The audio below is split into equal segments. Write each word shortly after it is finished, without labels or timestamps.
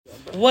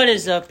What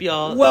is up,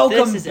 y'all?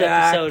 Welcome This is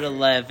back episode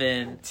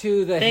 11.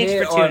 to the Thanks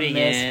Hit for or tuning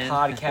Miss in.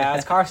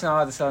 podcast. Carson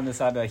all of a sudden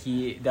decided that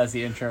he does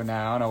the intro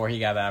now. I don't know where he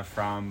got that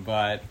from,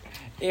 but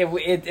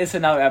it's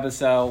another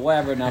episode,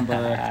 whatever number.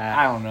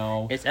 I don't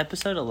know. It's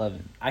episode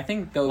 11. I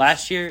think those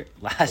Last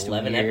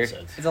 11 year.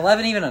 episodes. is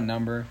 11 even a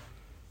number?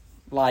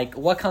 Like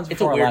what comes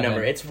It's a before weird 11?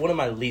 number. It's one of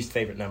my least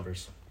favorite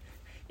numbers.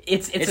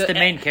 It's the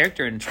main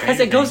character in Stranger because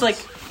it goes like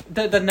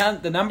Things. the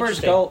numbers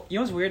Interesting. go. You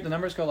know what's weird? The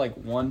numbers go like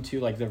 1, 2,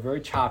 like they're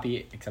very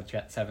choppy, except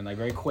 7, like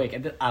very quick,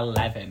 and then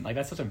 11. Like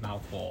that's such a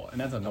mouthful, and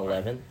that's annoying.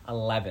 11?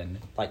 11.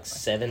 Like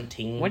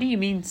 17. What do you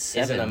mean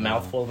 7? Isn't a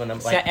mouthful of a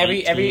number? So Like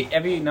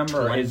every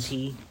number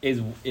 20.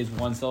 is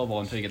one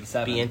syllable until you get to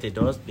 7. Biente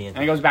dos, biente.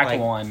 And it goes back like,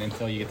 to 1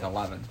 until you get to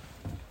 11.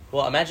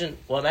 Well, imagine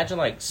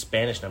like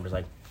Spanish numbers,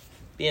 like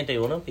biente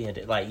uno,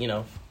 biente, like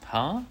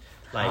Huh?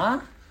 like Huh?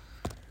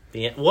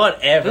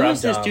 whatever. Who I'm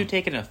is this dumb. dude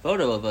taking a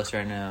photo of us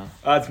right now?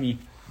 That's me.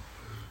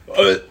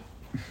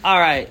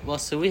 Alright, well,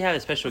 so we have a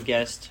special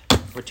guest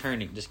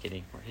returning. Just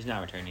kidding. He's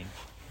not returning.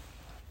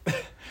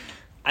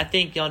 I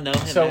think y'all know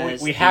him So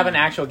as we have an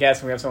actual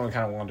guest, and we have someone who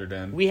kind of wandered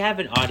in. We have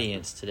an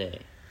audience today.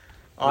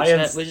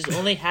 Audience. Which has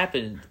only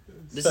happened.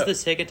 This is the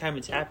second time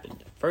it's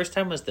happened. First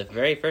time was the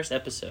very first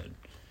episode.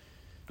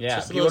 Yeah,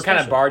 just a people little kind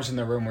of special. barged in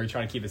the room where you're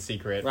trying to keep a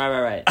secret.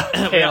 Right.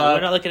 Caleb, we're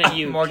not looking at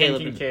you, Morgan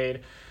Caleb. Kincaid.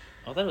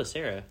 Oh, that was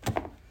Sarah.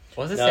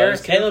 Was it No, Sarah? it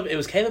was Caleb. It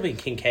was Caleb and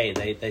Kincaid.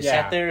 They Yeah.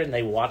 sat there and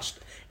they watched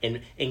and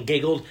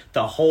giggled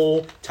the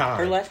whole time.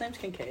 Her last name's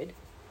Kincaid.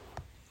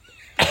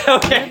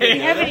 Okay. We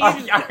haven't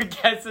even- Our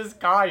guest is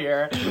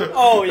Colyer.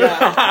 Oh,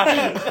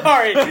 yeah.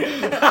 Sorry.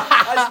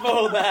 I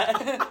spoiled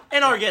that.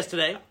 And our guest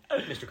today,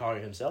 Mr.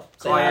 Collier himself.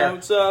 Collier.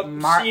 What's up?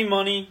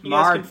 C-Money. You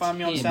guys can find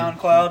me on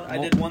SoundCloud. I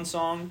did one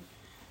song.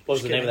 What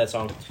was the name of that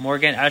song?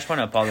 Morgan, I just want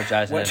to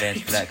apologize in What?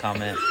 advance for that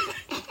comment.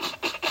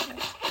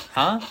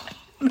 Huh?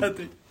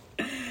 Nothing.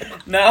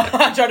 No,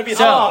 I tried to be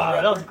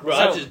So- Bro,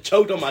 I just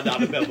choked on my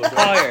Dr. Pepper. bro.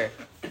 Collier,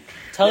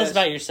 tell us Yes.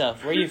 about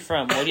yourself. Where are you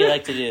from? What do you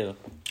like to do?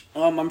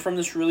 I'm from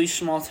this really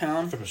small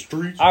town. From the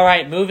streets. All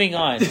right, moving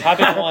on.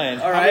 Topic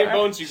 1. All right.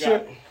 bones you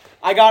got?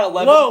 I got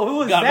 11. Whoa, who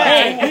was Got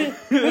that? Hey,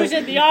 who's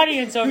in the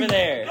audience over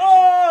there?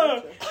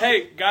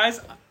 Hey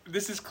guys,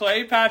 this is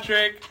Clay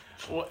Patrick.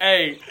 Well,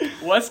 hey,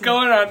 what's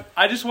going on?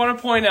 I just want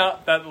to point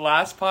out that the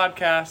last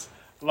podcast,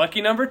 lucky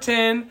number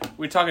 10,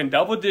 we're talking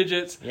double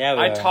digits. Yeah,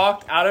 we I are.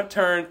 talked out of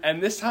turn,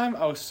 and this time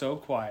I was so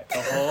quiet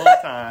the whole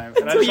time.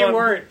 And I Until just you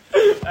weren't.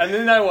 And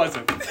then I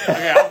wasn't.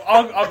 Okay,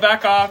 I'll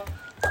back off.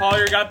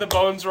 Collier got the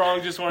bones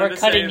wrong. Just wanted We're to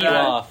say cutting you that.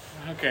 off.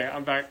 Okay,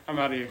 I'm back. I'm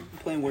out of here. I'm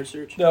playing word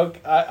search. No,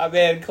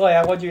 man, Clay,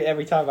 I want you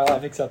every time I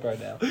laugh except right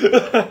now.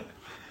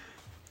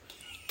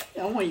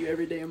 I want you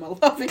every day in my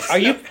life. Are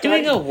you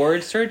doing a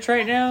word search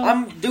right now?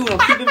 I'm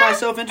keeping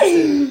myself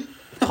interested.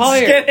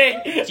 Collier, Just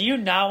kidding. do you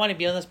not want to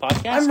be on this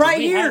podcast? I'm 'Cause right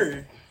we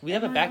here. We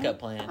have a backup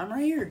plan. I'm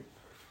right here.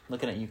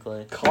 Looking at you,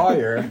 Clay.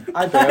 Colyer,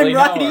 I barely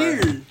I'm right know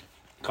her. here.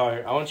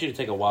 Collier, I want you to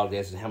take a wild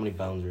guess at how many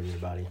bones are in your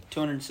body.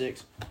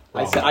 206.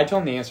 I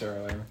told him the answer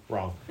earlier.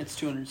 Wrong. It's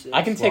 206.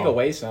 I can take Wrong.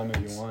 away some if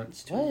you want.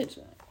 It's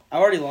 206. I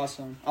already lost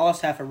some. I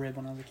lost half a rib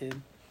when I was a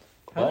kid.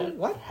 What?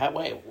 What?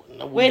 Wait,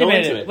 no, Wait a go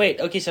into minute. it. Wait,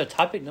 okay, so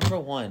topic number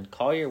 1.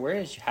 Collier, where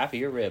is half of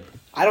your rib?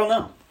 I don't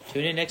know.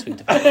 Tune in next week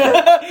to find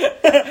out.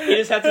 He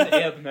just has an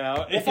imp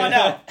now. We'll find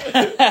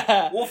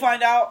out. We'll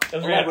find out.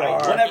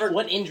 Elaborate. Whenever.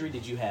 What injury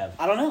did you have?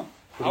 I don't know.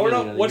 I don't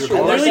know. What's Your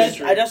your I worst literally,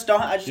 injury? I just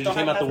don't Did you have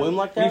came out the half womb of-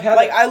 like We've that? had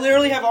Like I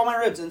literally have all my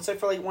ribs, except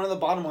for like one of the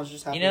bottom ones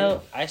just half. You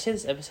know, I say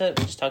this episode,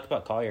 we just talked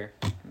about Collier.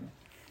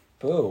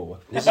 Boo.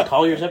 This is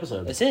Collier's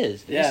episode. This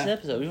is. Yeah. This is an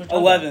episode. We wanna talk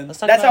 11. about- let's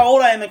talk That's about, how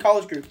old I am in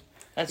college group.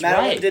 That's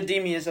Madeline right. did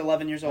deem me as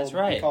 11 years old That's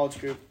right. in college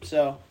group.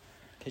 So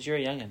Because you're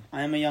a youngin'.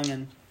 I am a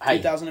youngin. Hey.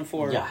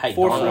 2004. Yeah, hey,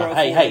 4404.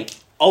 hey,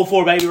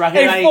 04 baby, right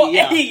here. Hey, Hey,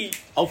 yeah. hey.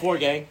 04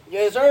 gang.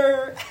 Yes,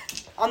 sir.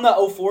 I'm the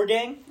 04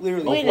 gang.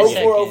 Literally. Wait a 04,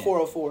 second.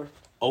 04, 04.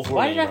 04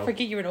 Why gang, did I bro.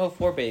 forget you were an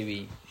 04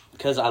 baby?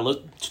 Because I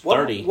look What-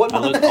 30. what- I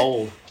look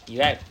old.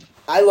 You act.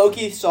 I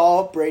low-key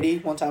saw Brady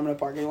one time in a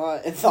parking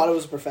lot and thought it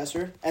was a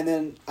professor. And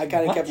then I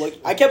kind of kept looking.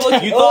 I kept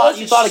looking. You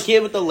thought a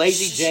kid with the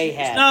lazy J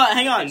hat No,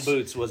 hang on. and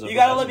boots was a You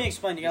gotta professor. let me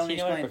explain. You gotta Does let me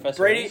he know what a explain.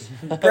 professor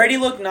Brady, is? Brady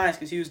looked nice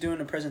because he was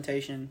doing a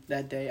presentation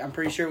that day. I'm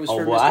pretty sure it was Oh,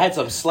 for. well, Mr. I had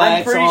some slacks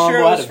I'm pretty on.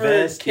 sure boy, I it was had a for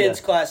vest, kids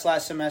yeah. class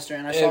last semester,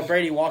 and I saw If-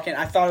 Brady walking.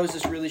 I thought it was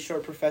this really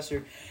short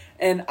professor,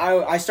 and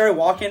I started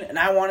walking, and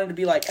I wanted to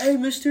be like, "Hey,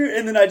 Mister,"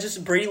 and then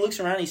Brady looks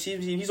around, he sees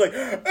me, and he's like,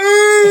 "Hey!"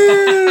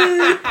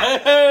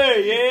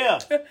 Hey, yeah.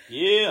 Then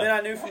Yeah.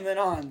 I knew from then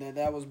on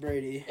that was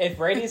Brady. If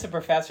Brady's a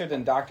professor,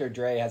 then Dr.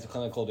 Dre has a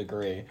clinical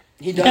degree.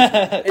 He does.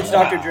 It's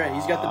Dr. Dre.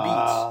 He's got the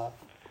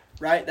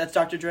beats, right? That's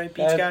Dr. Dre,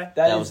 Beats guy.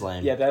 That is- was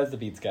lame. Yeah, that is the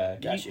Beats guy.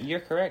 You're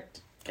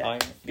correct. Okay, Collier.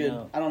 You good.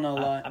 know, I don't know a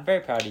lot. I'm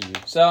very proud of you.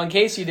 So, in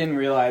case you didn't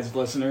realize,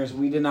 listeners,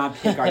 we did not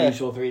pick our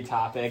usual 3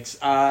 topics.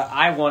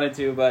 I wanted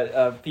to,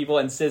 but people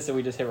insist that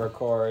we just hit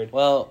record.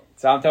 Well,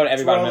 So I'm throwing It's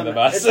everybody where under all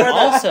the bus. it's where the-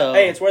 Also-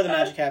 hey, it's where the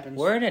magic happens.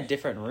 we're in a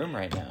different room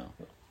right now.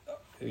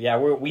 Yeah,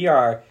 we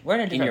are We're in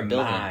a in different your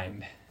building.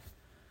 mind.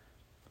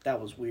 That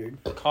was weird.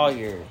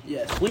 Collier.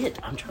 Yes. Quit.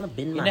 I'm trying to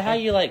bend You my know how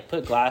head. you like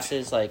put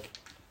glasses like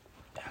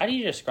How do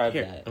you describe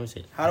Here, that? let me see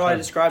it. How do I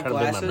describe Trying to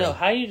build my glasses? No,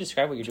 how do you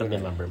describe what you're Trying to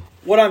doing? get my brain.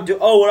 What I'm doing?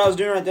 Oh, what I was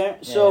doing right there.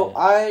 So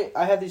Yeah.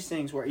 I have these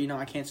things where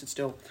I can't sit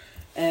still,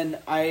 and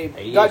I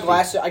ADHD. got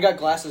glasses. I got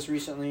glasses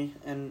recently,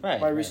 and Right,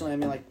 by right. recently I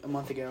mean like a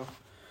month ago.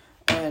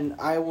 And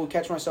I will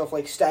catch myself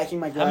like stacking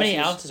my glasses. How many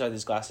ounces are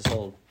these glasses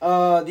hold?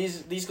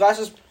 These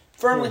glasses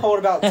firmly hold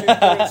about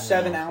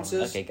 2.7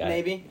 ounces, Okay, got it.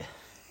 maybe.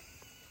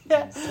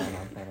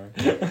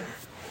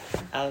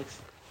 Alex,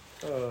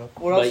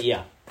 What else? But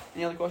yeah,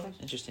 Any other questions?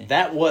 interesting.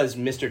 that was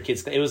Mr.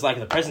 Kids. It was like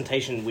the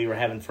presentation we were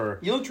having for.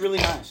 You looked really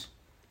nice.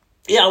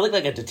 Yeah, I look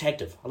like a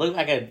detective. I look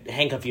like I'd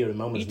handcuff you at a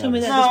moment's You told me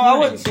notice. that No, this I morning.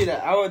 wouldn't see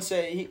that. I would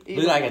say he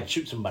Look like looked I'd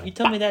shoot somebody. You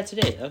told me that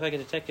today. I look like a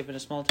detective in a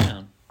small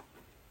town.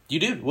 You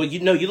do? Well,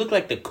 you know, you look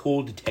like the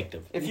cool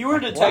detective. If you were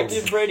a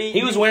detective, Brady,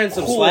 He was wearing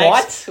some Cool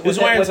slacks. what? He was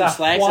With wearing a- some with a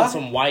slacks what? and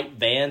some white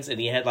Vans, and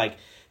he had like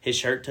his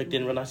shirt tucked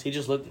in real nice. He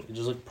just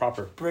looked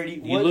proper.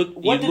 Brady, You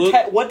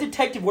what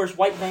detective wears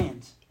white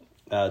Vans?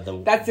 That's The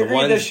dirty,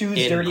 ones the shoes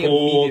in dirty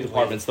cool immediately.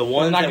 departments, the They're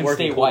ones not that gonna work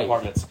stay in cool white.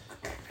 departments.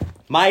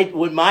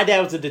 When my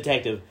dad was a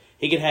detective,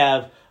 he could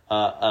have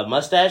a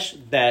mustache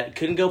that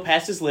couldn't go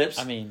past his lips.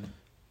 I mean,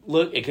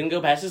 Look, it couldn't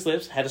go past his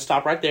lips. Had to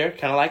stop right there,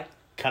 kind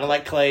of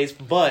like Clay's,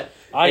 but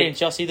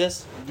audience, y'all see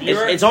this?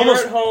 It's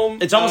almost- at home.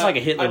 it's almost like a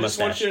Hitler I just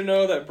want mustache. you to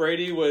know that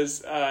Brady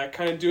was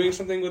kind of doing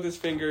something with his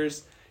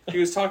fingers. He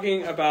was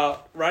talking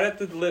about right at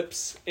the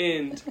lips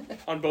end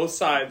on both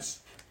sides.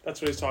 That's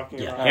what he's talking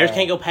yeah, about. hairs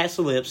can't go past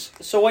the lips.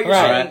 So what you're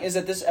Right. saying is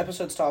that this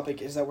episode's topic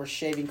is that we're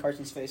shaving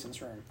Carton's face in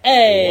this room.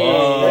 Hey,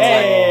 Whoa.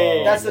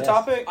 hey. That's the yes.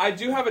 topic. I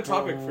do have a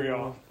topic for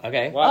y'all.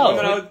 Okay. Wow.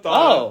 Something I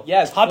thought Oh, of.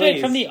 Yes, topic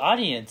please. from the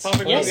audience. Topic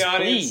from yes, the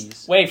audience.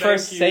 please. Wait, Thank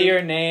first say you.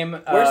 your name,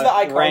 Where's the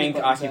iCarly rank,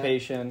 buttons at?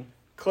 occupation.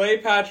 Clay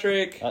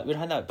Patrick. We don't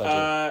have that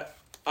budget.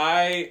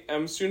 I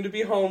am soon to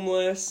be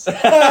homeless,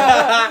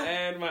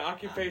 and my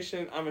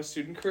occupation, I'm a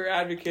student career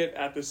advocate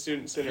at the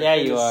Student Center. Yeah,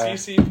 in you the are.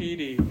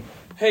 CCPD.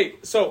 Hey,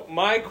 so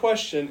my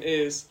question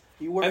is,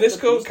 You work and this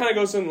for the kind of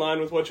goes in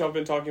line with what y'all have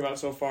been talking about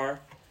so far.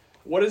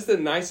 What is the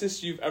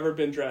nicest you've ever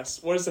been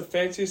dressed? What is the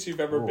fanciest you've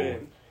ever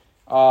been?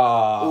 Ooh,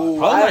 Probably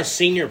I- my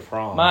senior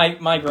prom.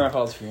 My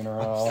grandpa's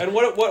funeral. And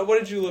what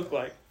did you look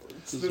like?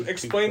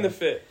 Explain the quick.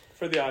 fit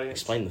for the audience.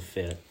 Explain the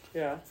fit.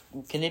 Yeah.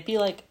 Can it be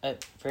like a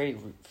very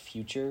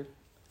future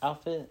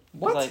outfit? 'Cause,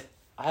 What? Like,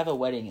 I have a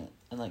wedding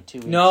in like 2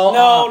 weeks. No,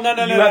 No, you no, have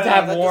to no, have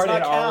that does worn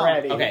not it count.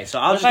 already. Okay, so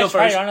I'll What just if I go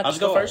tried first. it on at I'll the just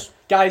go store? first.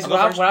 Guys, I'll go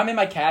when first. I'm in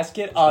my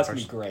casket, it's gonna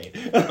be great.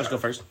 Let's go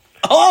first.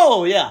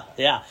 Oh yeah.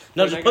 No,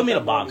 When just I put me get in a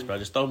that box, money. bro.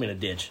 Just throw me in a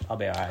ditch. I'll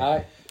be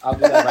alright. I'll do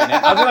that right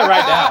now. I'll do that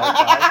right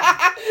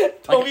now.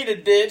 Told me to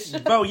ditch.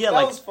 Bro, yeah,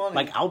 That was funny.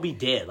 like I'll be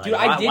dead. Like, Dude,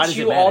 why I ditch does it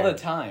you all matter? the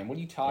time. What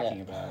are you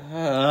talking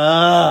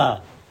Yeah.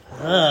 about?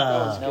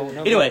 No,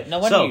 Anyway, no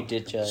wonder so you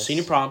ditch us.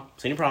 senior prom.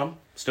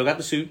 Still got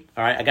the suit.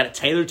 All right, I got it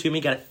tailored to me.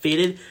 Got it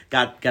fitted.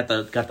 Got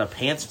the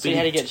pants So you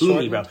had fitted to get to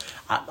me, bro. shortened?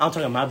 I'm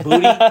talking my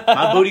booty.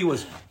 My booty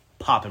was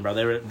popping, bro.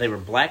 They were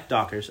black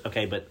Dockers.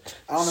 Okay, but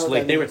I don't know what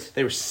slick. that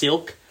They were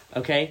silk.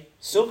 Okay,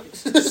 Silk.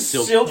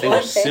 silk. They were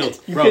like silk, pants?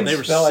 You bro. couldn't They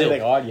were spell silk.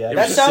 anything odd yet. They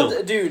That were sounds,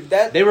 silk. dude.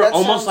 That They were that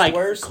almost sounds like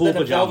worse cool than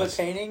a velvet pajamas.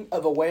 painting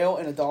of a whale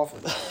and a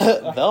dolphin.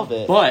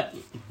 Velvet.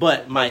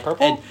 But my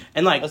Purple?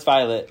 and like That's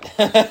violet.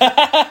 but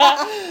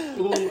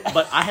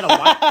I had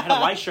a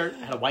white shirt.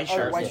 I had a white Oh,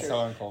 shirt. white It's shirt. so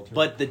uncultured.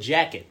 But the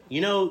jacket,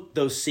 you know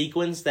those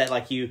sequins that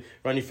like you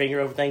run your finger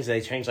over things,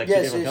 they change like two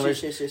Yes, different yes,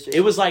 colors. yes.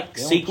 It was like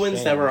They don't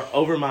sequins that change. were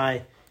over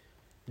my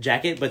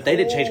jacket, but they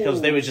didn't change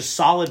colors. They were just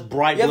solid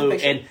bright You have a blue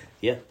picture? and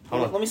yeah.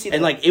 Hold on. Let me see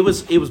And that. like it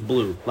was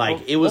blue.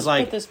 Like it was Let's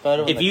like put this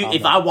photo in if the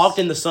if I comments. walked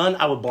in the sun,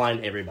 I would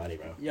blind everybody,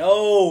 bro.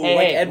 Yo, Hey,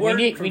 like hey, Edward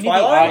we need from the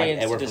Twilight.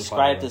 audience Edward to from describe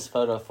Twilight. this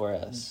photo for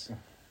us.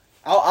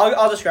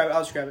 I'll describe it.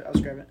 I'll describe it.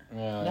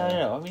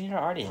 No. I mean,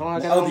 our audience. Hold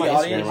on, I Oh, got it on the my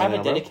audience. We Instagram have right a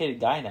now, bro. dedicated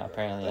guy now,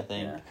 apparently, I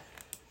think. Yeah.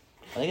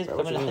 I think it's Bro,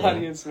 what coming you out. doing?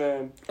 Audience,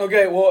 man.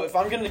 Okay, well, if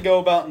I'm gonna go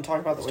about and talk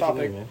about this What you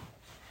topic, mean,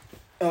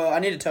 man? I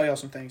need to tell y'all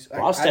some things. Bro,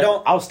 I was stepping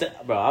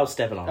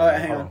on it.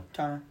 Hang Hold on,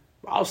 time.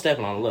 I was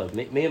stepping on it. Look,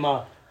 me and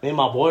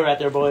my boy right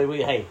there, boy.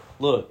 Hey,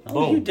 look, Oh,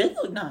 boom, you did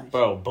look nice.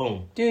 bro,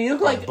 boom. Dude, you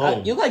look like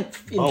Boom. you look like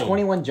in Boom.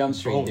 21 Jump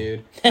Street, Boom.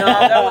 dude. No,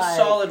 that was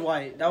solid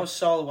white.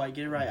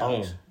 Get it right, Boom,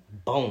 Alex.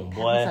 boom, It's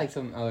boy, like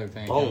some other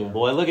thing. boom,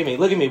 boy. Look at me,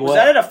 boy. Was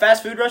that at a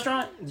fast food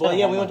restaurant? Boy,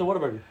 yeah, we went to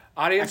Whataburger.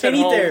 Audience I can't at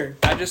eat home, there.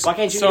 I just Why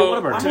can't you so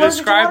get Whataburger? to I'm allergic to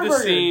describe the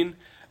Whataburger. scene.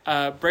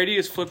 Brady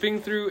is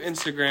flipping through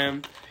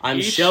Instagram. I'm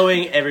Each-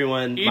 showing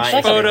everyone each my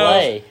Like a photo-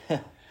 Instagram. play.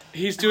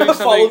 He's doing Follow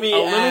something me a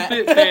little at-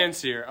 bit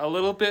fancier, a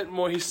little bit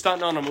more. He's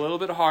stunting on him a little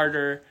bit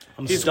harder.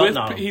 I'm He's stunting with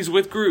on him. he's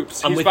with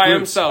groups. I'm He's with by groups.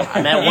 himself.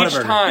 I'm at Each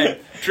Whataburger. time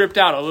dripped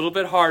out a little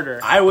bit harder.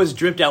 I was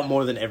dripped out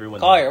more than everyone.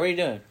 Colyer, what are you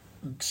doing?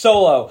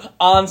 Solo,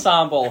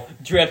 ensemble,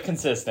 drip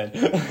consistent.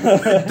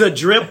 The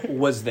drip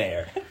was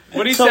there.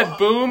 When he So- said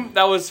boom,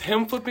 that was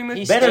him flipping the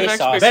He the stays next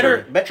saucy.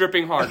 picture, Better-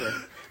 dripping harder.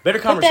 Better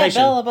Put that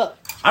conversation. bell above.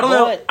 I don't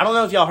Blow know. it. I don't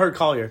know if y'all heard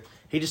Collier.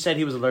 He just said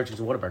he was allergic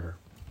to Whataburger.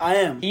 I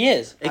am. He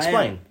is.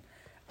 Explain.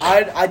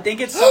 I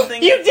think it's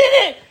something. You did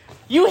it!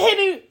 You hit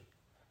me!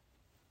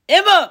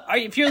 Emma,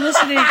 if you're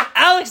listening,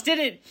 Alex did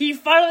it. He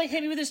finally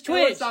hit me with his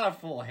twitch. It's not a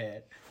full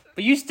hit.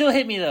 But you still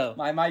hit me, though.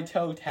 My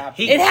toe tapped.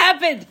 He- It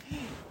happened!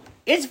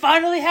 It's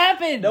finally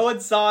happened. No one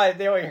saw it.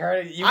 They only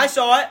heard it. I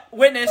saw it.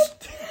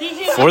 Witnessed.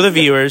 For the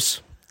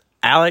viewers,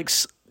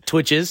 Alex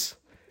twitches,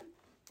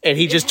 and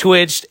he just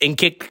twitched and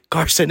kicked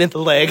Carson in the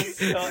leg.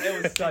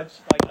 It was such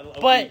a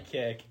But- weak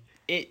kick.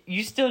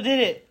 You still did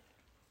it.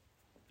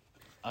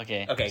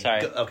 Okay. Okay,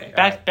 Sorry. okay,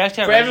 Back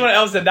to For everyone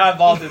else that's not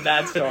involved in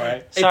that story.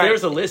 If Sorry. there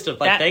was a list of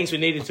things we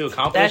needed to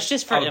accomplish That's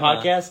just for on the Emma.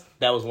 podcast,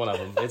 that was one of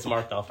them. It's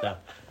marked off now.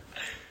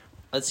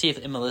 Let's see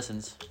if Emma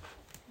listens.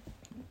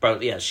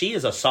 Bro, yeah, she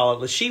is a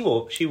solid. She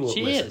will. She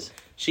listen. is.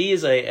 She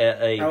is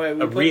a Oh, wait,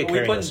 we reoccurring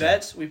putting listener.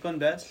 bets? We putting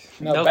bets?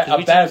 No, No, a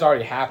we bet has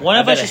already happened. One I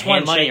of us bet a just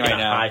won money handshake right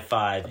and a now. high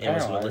five. Emma's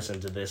Apparently. gonna listen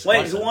to this.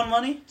 Wait, Listen. who won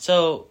money?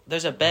 So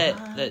there's a bet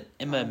that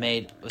Emma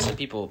made with some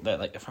people that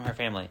like from her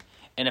family,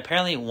 and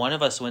apparently one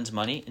of us wins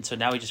money, and so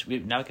now we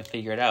can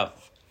figure it out.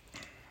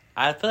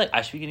 I feel like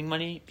I should be getting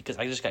money because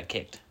I just got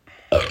kicked.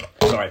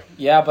 Sorry.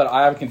 Yeah, but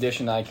I have a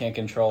condition that I can't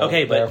control.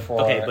 Okay, but-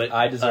 therefore, okay, but,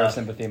 I deserve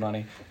sympathy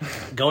money.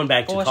 Going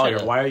back to Well, Colyer,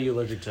 shut up. why are you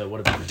allergic to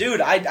what?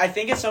 Dude, I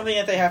think it's something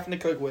that they happen to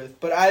cook with,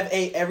 but I've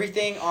ate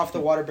everything off the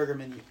Whataburger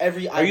menu.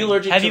 Every Are you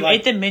allergic Have to you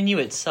ate the menu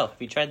itself?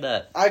 Have you tried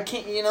that? I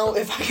can't,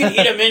 if I could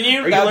eat a menu,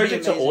 Are you that'd be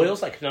allergic to amazing.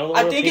 oils like canola oil?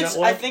 I think peanut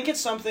oil? I think it's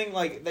something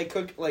like they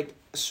cook like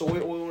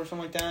soy oil or something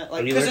like that.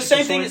 Like Are you because the allergic to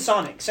same thing soy? as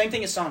Sonic. Same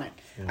thing as Sonic.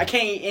 I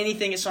can't eat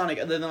anything at Sonic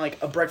other than like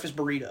a breakfast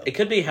burrito. It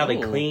could be how they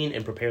Ooh. clean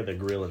and prepare the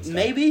grill and stuff.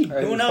 Maybe.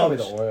 Right, Who it's probably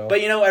knows? the oil.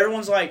 But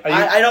everyone's like, Are you-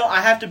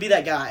 I have to be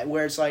that guy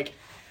where it's like,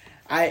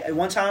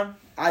 one time,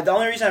 the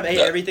only reason I've ate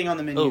everything on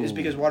the menu is Ooh.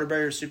 because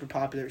Whataburger is super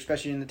popular,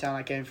 especially in the town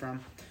I came from.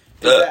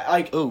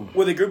 Like Ooh.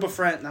 with a group of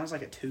friends, that was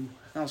like a 2.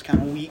 That was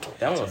kind of weak.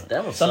 That one.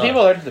 Some sucked.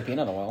 people are allergic to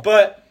peanut oil.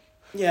 But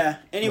yeah.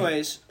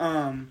 Anyways,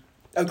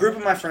 a group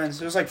of my friends,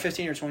 there was like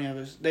 15 or 20 of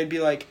us. They'd be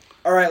like,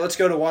 "All right, let's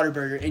go to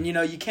Whataburger." And you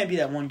can't be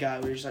that one guy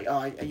where you're just like, "Oh,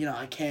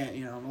 I can't.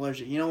 I'm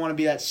allergic." You don't want to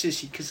be that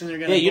sissy because then they're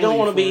gonna. Yeah, you don't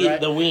want to be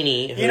the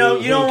weenie who, You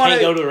don't who wanna-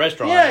 can't go to a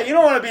restaurant. Yeah, you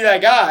don't want to be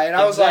that guy. And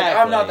I was like,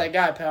 I'm not Exactly. that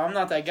guy, pal. I'm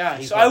not that guy.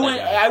 He's So not I that went.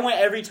 guy. I went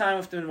every time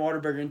with them to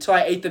Whataburger until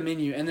I ate the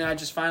menu, and then I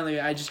just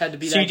had to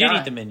be So that you did guy.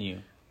 eat the menu.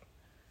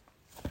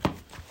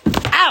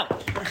 Ow!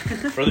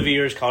 For the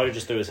viewers, Colyer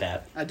just threw his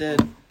hat. I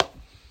did.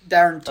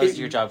 Darren, That was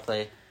your job,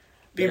 Clay.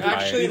 Be They're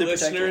actually the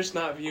protector. listeners,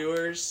 not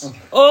viewers.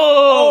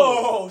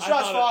 Oh! Oh,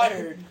 shots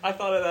fired. I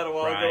thought of that a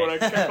while ago when I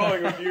kept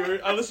calling them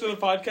viewers. I listen to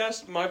the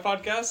podcast, my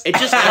podcast. It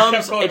just I kept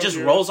comes. calling It just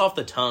them rolls off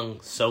the tongue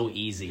so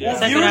easy. Yeah. Well,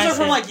 Second viewers I are from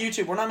said- like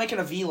YouTube. We're not making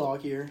a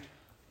vlog here.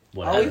 A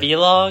Whatever.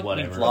 vlog?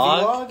 Whatever. You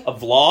vlog? A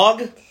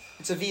vlog?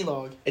 It's a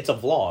vlog. It's a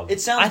vlog.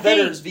 It sounds I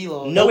better think- as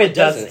vlog. no, it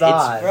doesn't.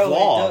 not. It's Bro, it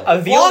vlog.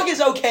 does. A Vlog is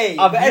okay.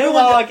 A but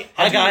everyone vlog.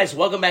 Hi guys,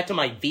 welcome back to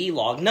my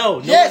vlog. No,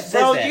 no Yes, one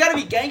says bro. that. You gotta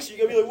be gangster. You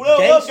gotta be like, "What up,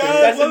 Gangster. guys?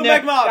 That's Welcome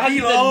back to my that's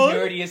vlog." the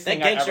nerdiest That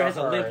thing I've gangster ever has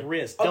a limp heard.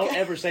 wrist. Don't Okay.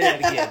 ever say that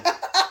again.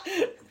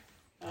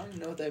 I don't even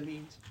know what that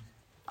means.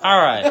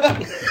 Alright.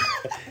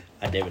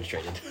 I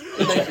demonstrated.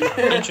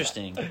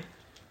 Interesting.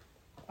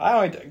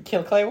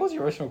 Clay, what was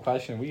your original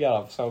question? We got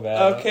off so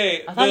bad.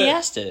 Okay, I thought he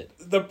asked it.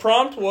 the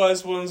prompt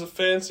was, when was the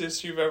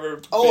fanciest you've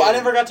ever Oh, been? I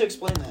never got to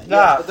explain that. Nah.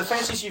 Yeah, but the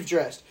fanciest you've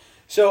dressed.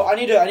 So I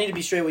need to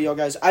be straight with y'all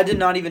guys. I did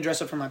not even dress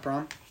up for my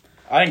prom.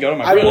 I didn't go to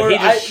my I brother. wore- He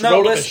just no,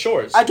 rolled up listen, his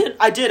shorts.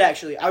 I did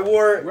actually. I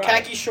wore Right.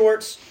 khaki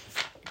shorts,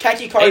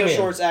 khaki cargo Amen.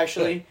 shorts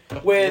actually,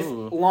 with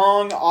Ooh.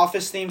 long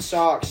office themed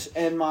socks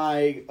and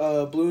my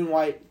blue and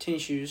white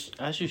tennis shoes.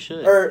 As you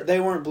should. Or they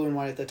weren't blue and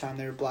white at the time;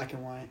 they were black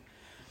and white.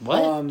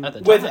 What? At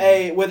the with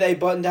time. with a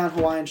button down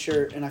Hawaiian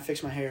shirt, and I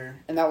fixed my hair,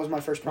 and that was my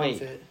first prom Wait.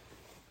 fit.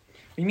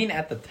 You mean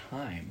at the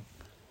time?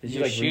 Did you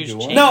Your like shoes redo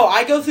changed? them? No,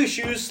 I go through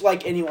shoes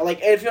like anyone. Like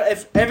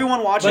if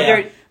everyone watches, But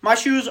they're- my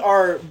shoes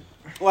are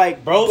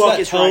like Bro's got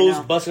buckets right toes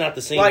now. busting out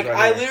the seams. Like right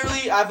I here.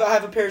 literally, I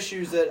have a pair of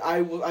shoes that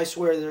I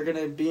swear they're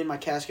gonna be in my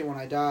casket when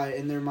I die,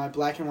 and they're my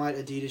black and white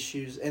Adidas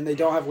shoes, and they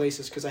don't have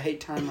laces because I hate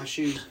tying my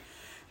shoes.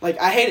 Like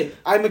I hate it.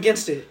 I'm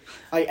against it.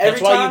 Like every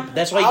That's why time. you.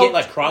 That's why you I'll- get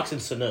like Crocs and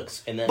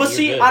Sanooks, and then. But you're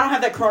see, good. I don't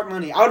have that Croc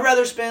money. I would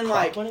rather spend Croc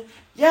like money?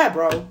 yeah,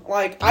 bro.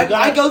 Like I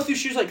gotta- go through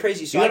shoes like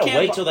crazy, so You I gotta can't.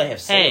 wait till they have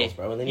sales, Hey,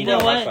 bro. And then you you know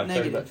go what? like 30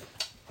 Negative.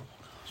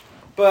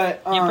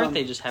 But Your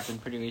birthday just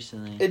happened pretty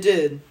recently. it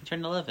did. You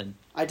turned 11.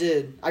 I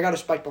did. I got a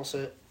spike ball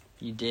set.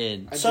 You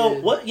did. I So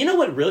did. what? You know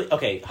what really?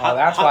 Okay, hot,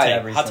 that's hot why take.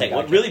 every Hot take. single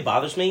What guy really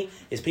bothers me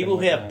is people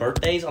who Good have looking.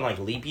 birthdays on like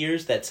leap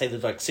years that say they're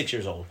like 6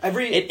 years old.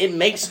 Every It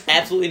makes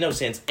absolutely no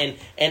sense, and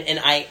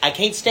I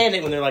can't stand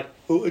it when they're like,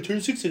 "Oh, I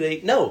turned 6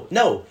 today." No,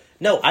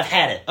 I've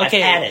had it.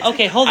 Okay, I've had it.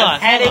 okay, hold on,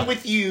 I've had hold it on.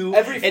 with you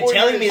Every and 4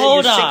 telling me years. that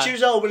Hold you're on. 6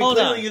 years old when Hold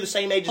clearly on. you're the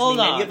same age as Hold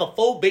me, man. on. You have a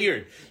full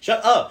beard.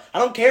 Shut up. I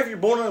don't care if you're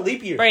born on a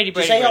leap year. Brady,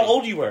 Just say how Brady.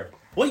 old you were.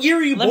 What year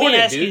were you Let born me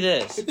in, ask dude? you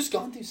this. Who's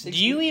gone through 6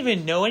 Do you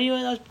even know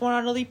anyone that was born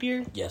on a leap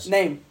year? Yes.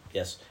 name?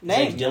 Yes. His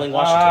Name. name's Dylan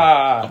Washington.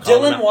 Ah. I'm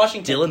calling Dylan him out.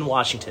 Washington. Dylan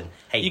Washington.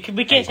 Hey,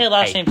 We can't say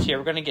last hey. names here.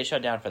 We're gonna get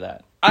shut down for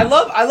that. I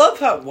love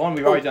how one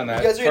we've already done You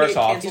that. guys are gonna First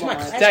get off, canceled He's my on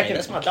classmate. Second-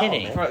 That's my I'm dog,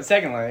 kidding. man.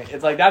 secondly,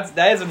 it's like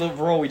that's a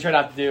rule we try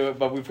not to do,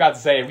 but we've got to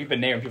say we've been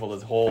naming people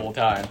this whole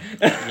time.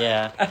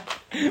 Yeah.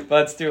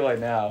 But it's too late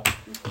now.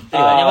 Anyway,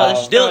 well,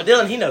 let's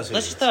Dylan, he knows who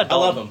let's he just is. throw a I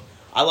love dog. him.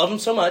 I love him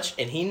so much,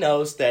 and he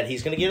knows that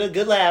he's going to get a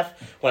good laugh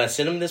when I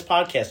send him this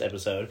podcast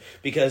episode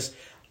because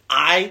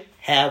I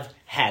have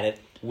had it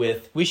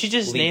with. We should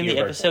just Leap name the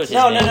year episode.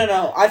 birthdays.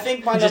 No. I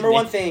think my Just number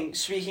one name- thing,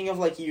 speaking of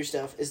like year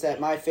stuff, is that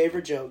my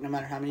favorite joke, no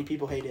matter how many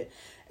people hate it,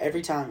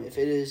 every time, if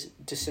it is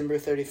December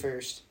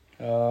 31st,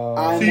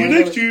 Oh. See you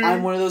next year.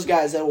 I'm one of those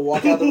guys that will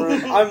walk out of the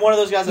room. I'm one of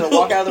those guys that will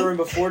walk out of the room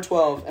before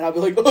 12, and I'll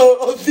be like, "Oh,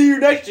 I'll see you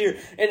next year."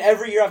 And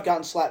every year I've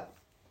gotten slapped,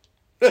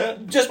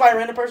 just by a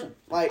random person.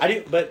 Like I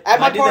do, but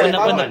At my I do party, that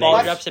When the on ball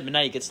my drops at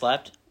midnight, you get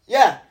slapped.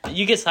 yeah,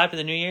 You get slapped in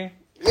the new year.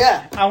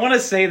 yeah. I want to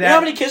say You know how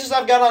that. many kisses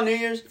I've got on New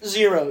Year's?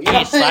 0. You How know?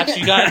 many slaps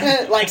you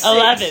got? Like 6.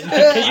 11,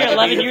 because you're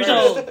 11 years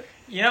old.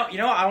 You know what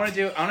I want to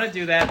do? I want to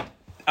do that.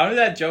 I want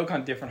to do that joke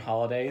on different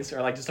holidays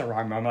or like just a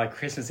wrong moment, like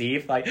Christmas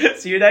Eve. Like,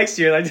 see you next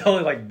year. I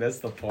totally like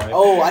missed the point.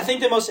 Oh, I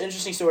think the most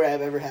interesting story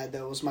I've ever had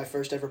though was my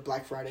first ever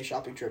Black Friday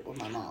shopping trip with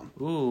my mom.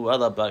 Ooh, I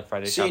love Black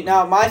Friday See, shopping.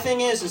 now my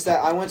thing is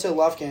that I went to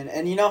Lufkin,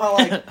 and you know how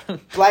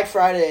like Black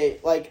Friday,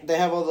 like they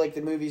have all like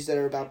the movies that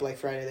are about Black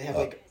Friday. They have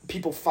like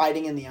people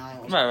fighting in the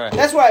aisles. Right.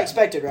 That's what I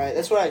expected, right?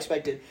 That's what I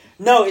expected.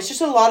 No, it's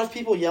just a lot of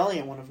people yelling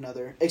at one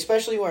another,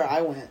 especially where I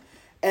went.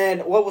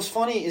 And what was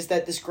funny is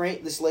that this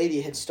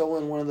lady had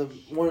stolen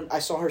one. I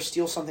saw her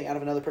steal something out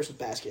of another person's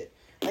basket.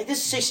 Like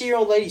this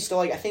 60-year-old lady stole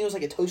like I think it was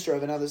like a toaster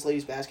oven out of this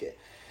lady's basket.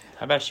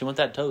 How about she want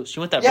that toast? She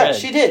want that Yeah, bread.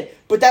 she did.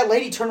 But that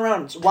lady turned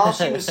around while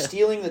she was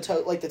stealing the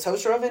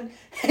toaster oven,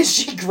 and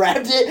she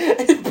grabbed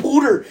it and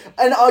pulled her,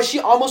 and she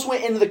almost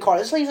went into the car.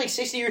 This lady's like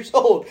 60 years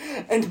old,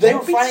 and they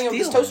were fighting over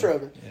this toaster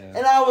oven,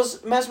 and I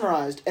was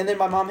mesmerized. And then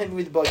my mom hit me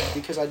with the buggy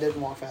because I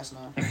didn't walk fast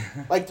enough,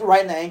 like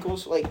right in the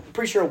ankles. Like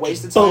pretty sure a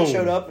wasted sign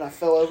showed up, and I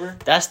fell over.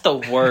 That's the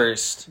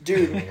worst.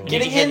 Dude,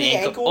 getting hit in the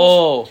ankles.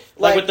 Oh,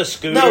 like with the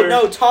scooter.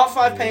 No, top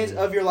 5 pains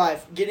of your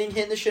life: getting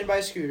hit in the shin by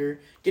a scooter,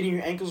 getting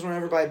your ankles run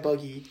over by a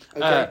buggy.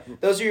 Okay,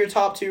 those are your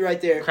top 2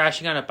 right there.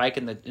 crashing on a bike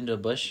into a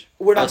bush.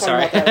 We're not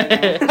talking about that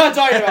right now. We're not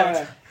talking about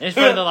that. In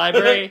front of the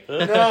library. No, I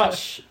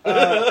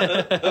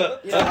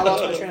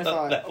lost my train of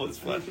thought. That was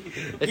funny.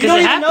 You don't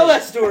even know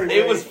that story.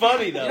 It was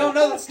funny though. You don't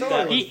know that story.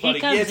 That was He funny.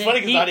 comes Yeah, it's in- funny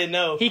because he- I didn't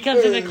know. He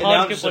comes in the And now college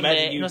I'm group just one day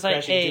imagining and you was like,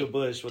 crashing "Hey, into a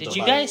bush with did the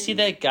you bike." guys see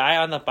that guy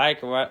on the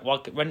bike run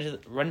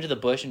into the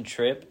bush and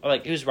trip? Or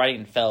like he was riding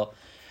and fell."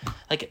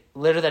 Like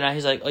later that night,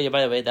 he's like, "Oh yeah,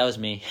 by the way, that was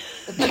me."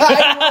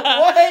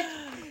 What?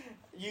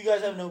 You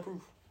guys have no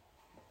proof.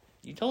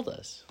 You told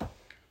us.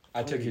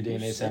 I took your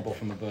DNA sample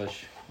from the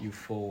bush. You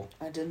fool.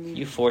 I didn't even.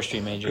 You forestry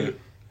major.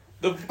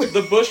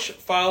 The Bush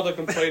filed a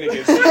complaint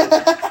against you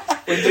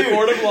with the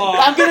court of law.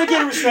 I'm gonna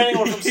get a restraining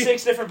order from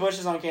 6 different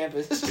bushes on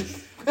campus.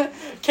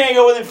 Can't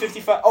go within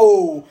 55.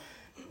 Oh,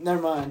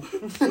 never mind.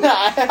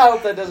 I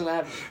hope that doesn't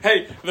happen.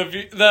 Hey,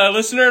 the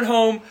listener at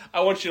home,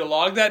 I want you to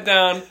log that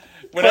down.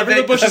 Whenever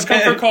the Bushes come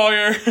for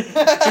Collier.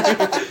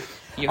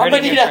 You I'm heard gonna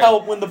it need here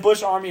help when the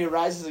Bush army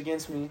arises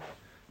against me.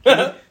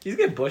 He's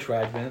getting bush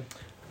ride, man.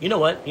 You know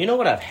what? You know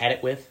what I've had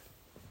it with?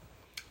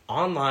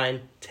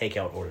 Online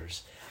takeout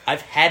orders.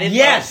 I've had it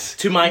Yes! up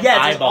to my Yes,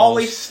 eyeballs. it's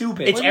always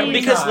stupid. It's What do you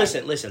because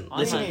mean? listen.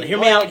 mean? Hear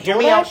me out. Like Hear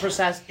me out.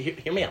 DoorDash?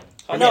 Hear me out.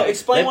 Oh, no,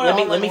 explain what an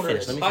let online me order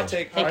finish. is. Let me Hot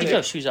finish. take. Hey, hot keep take.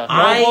 those shoes off.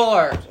 I-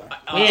 More.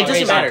 It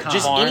doesn't matter. Come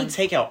Just on. any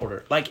takeout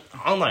order, like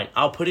online.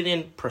 I'll put it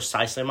in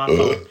precisely on my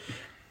phone.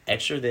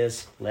 Extra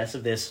this, less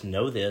of this,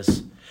 no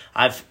this.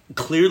 I've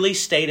clearly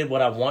stated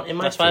what I want in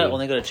my That's food. why I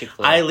only go to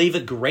Chick-fil-A. I leave a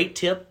great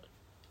tip.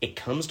 It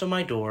comes to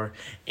my door,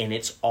 and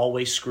it's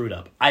always screwed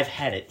up. I've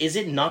had it. Is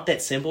it not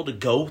that simple to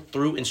go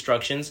through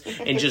instructions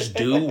and just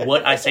do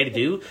what I say to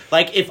do?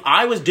 Like, if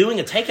I was doing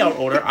a takeout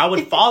order, I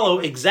would follow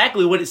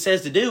exactly what it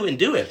says to do and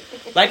do it.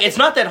 Like, it's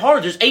not that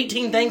hard. There's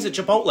 18 things at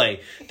Chipotle.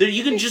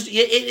 You can just,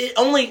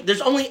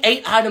 there's only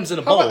 8 items in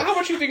a bowl. How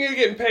much you think you're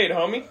getting paid,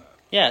 homie?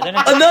 Yeah, they're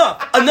not.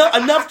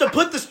 Enough to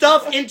put the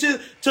stuff into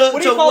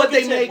What do you call what a good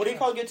they tip? make. What do you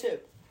call a good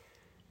tip?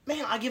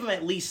 Man, I give them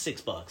at least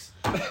 $6.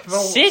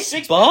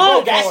 $6?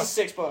 Bro, gas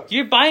is $6.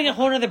 You're buying a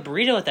whole other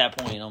burrito at that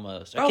point,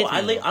 almost. Bro,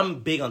 I'm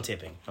big on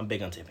tipping.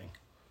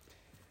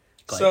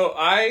 Clay. So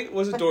I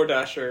was a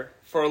DoorDasher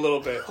for a little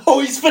bit. Oh,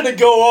 he's finna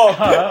go off.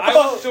 I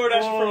was a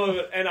DoorDasher for a little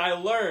bit, and I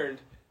learned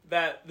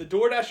that the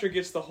DoorDasher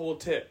gets the whole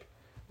tip.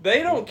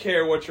 They don't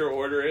care what your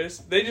order is.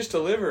 They just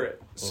deliver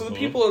it. So the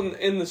people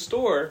in the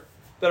store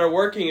that are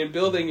working and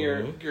building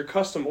your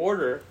custom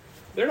order,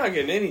 they're not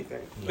getting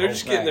anything. They're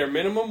just getting their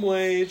minimum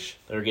wage.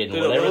 They're getting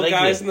They're the whatever little they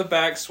guys get. in the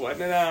back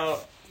sweating it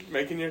out,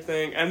 making your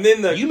thing. And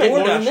then the You make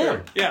more than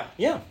DoorDasher, them.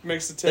 Yeah.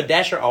 makes the The tip.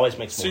 Dasher always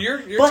makes more. So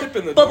you're But-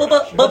 tipping the but-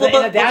 DoorDasher. But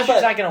the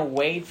Dasher's not gonna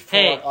wait for.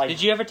 Hey, like,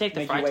 did you ever take the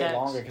make fry you wait tax?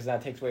 longer because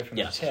that takes away from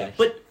Yeah, the tip.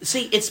 but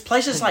see, it's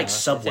places like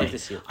Subway. take the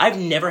seal. I've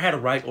never had a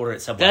right order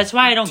at Subway. That's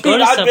why I don't go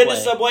Dude, to I've Subway. been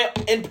to Subway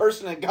in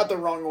person and got the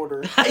wrong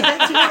order. Wait,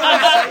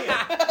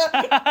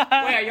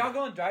 are y'all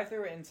going drive-through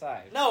or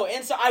inside? No,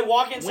 inside. I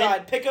walk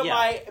inside, pick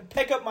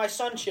up my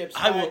Sun Chips,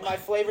 my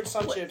flavored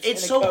Sun Chips.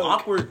 It's and a so Coke.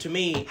 awkward to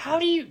me. How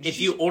do you... If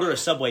you order a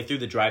Subway through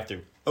the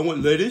drive-thru, I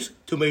want lettuce,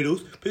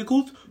 tomatoes,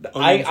 pickles.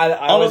 I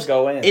always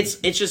go in. It's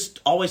just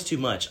always too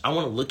much. I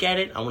want to look at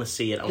it. I want to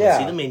see it. I want to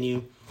see the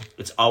menu.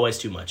 It's always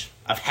too much.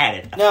 I've had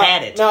it. No,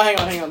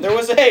 hang on. There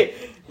was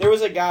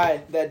a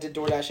guy that did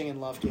DoorDashing in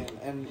Lufkin,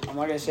 and I'm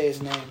not gonna say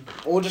his name.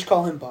 We'll just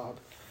call him Bob.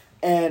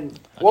 And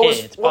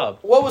It's Bob.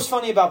 what was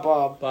funny about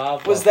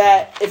Bob was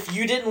that if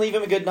you didn't leave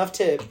him a good enough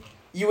tip,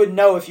 you would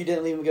know if you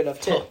didn't leave him a good enough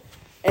tip.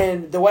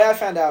 And the way I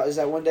found out is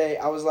that one day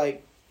I was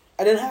like,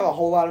 I didn't have a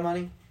whole lot of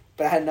money,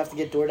 but I had enough to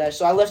get DoorDash.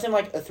 So I left him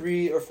like a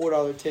 $3 or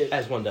 $4 tip.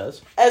 As one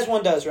does. As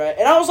one does, right?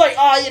 And I was like,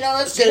 oh,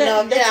 that's good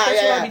enough.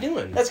 That's what I'd be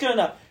doing. That's good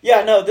enough.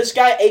 Yeah, no, this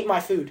guy ate my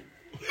food.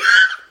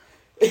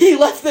 He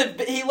left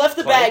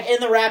the bag in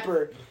the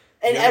wrapper.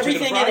 And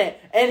everything in it.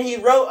 And he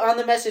wrote on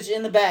the message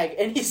in the bag.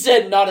 And he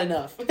said, not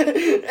enough. And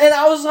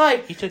I was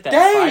like, he took that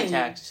dang. fry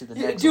tax to the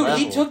next level.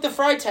 Dude, he took the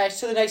fry tax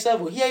to the next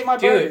level. He ate my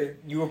burger.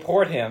 You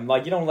report him.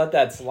 Like, you don't let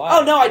that slide.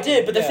 Oh, no, I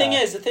did. But the thing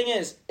is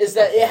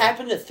that it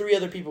happened to 3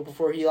 other people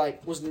before he,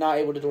 like, was not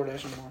able to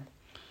DoorDash anymore.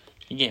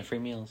 You get free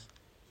meals.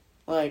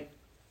 Like,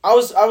 I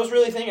was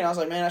really thinking, I was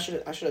like, man, I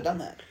should have done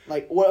that.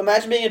 Like,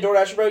 imagine being a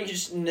DoorDasher, bro. You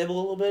just nibble a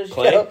little bit.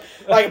 Clay?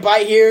 Like, a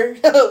bite here,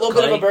 a little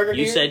bit of a burger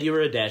you here. said you were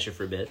a dasher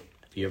for a bit.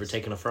 Have you ever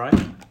taken a fry?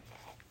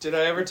 Did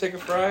I ever take a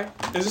fry?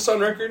 Is this on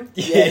record?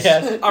 Yes.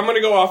 I'm gonna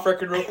go off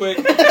record real quick.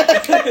 You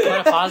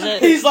want to pause it?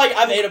 He's like,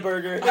 I've ate a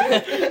burger.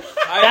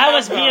 That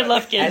was me and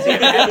Lufkin.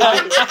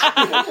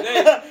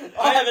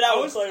 I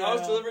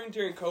was delivering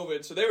during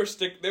COVID, so they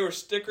were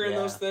stickering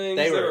those things.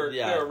 They were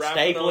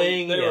wrapping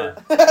stapling.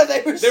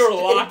 Them. They were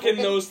locking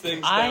those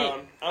things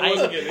down. I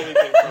wasn't getting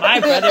anything from My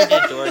brother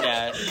did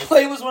DoorDash.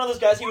 Clay was one of those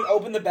guys. He would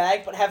open the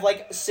bag, but have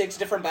like 6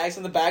 different bags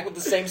in the bag with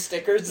the same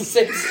stickers, the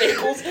same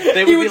staples.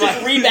 He would just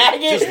rebag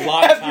it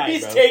after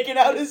he's taking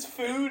out his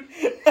food.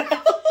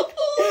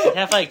 They'd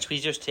have like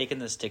tweezers taking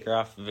the sticker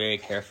off very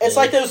carefully. It's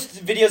like those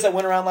videos that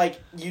went around like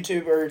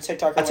YouTube or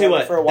TikTok or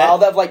whatever for a while.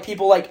 That like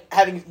people like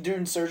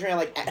doing surgery on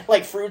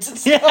like fruits and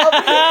stuff.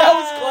 That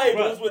was Clay.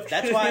 Bro,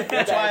 that's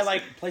why I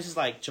like places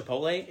like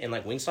Chipotle and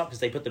like Wingstop because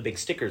they put the big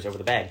stickers over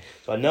the bag,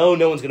 so I know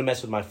no one's gonna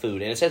mess with my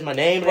food, and it says my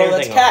name and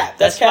everything. That's cap.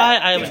 That's why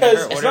I would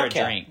never order a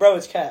drink. Bro,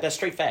 it's cap. That's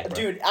straight fact, bro.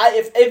 Dude,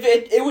 if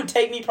it would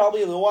take me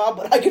probably a little while,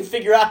 but I could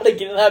figure out how to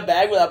get in that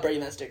bag without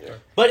breaking that sticker.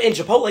 But in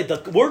Chipotle,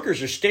 the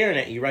workers are staring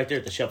at you right there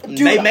at the shelf. Dude,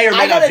 they may or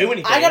may not do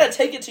anything. I gotta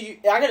take it to you.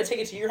 I gotta take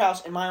it to your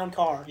house in my own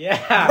car.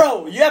 Yeah,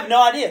 bro, you have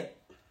no idea.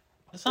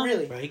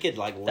 Really? Bro, he could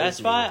like.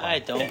 That's why I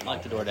don't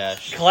like the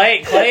DoorDash.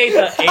 Clay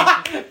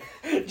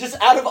ate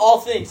just out of all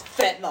things,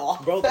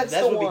 fentanyl. Bro, that's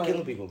the what one. be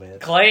killing people, man.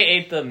 Clay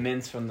ate the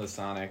mints from the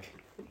Sonic.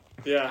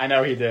 Yeah, I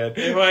know he did.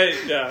 You're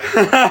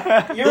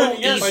yeah.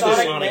 You're a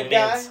Sonic mint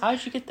guy. How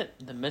did you get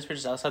the mints were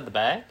just outside the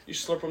bag? You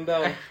slurp them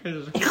down.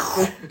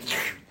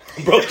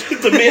 Bro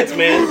took the mints,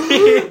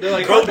 man. They're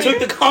like, Bro took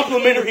the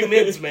complimentary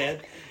mints, man.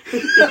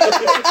 No.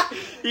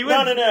 He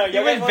went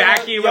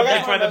vacuum up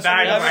by the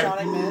bag.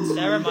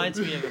 That reminds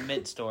me of a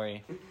mint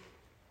story.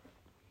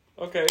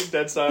 Okay,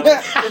 dead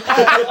silence.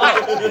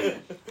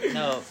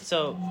 No,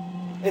 so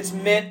it's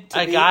meant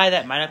to be. guy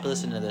that might not be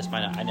listening to this,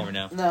 might not. I never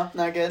know. No,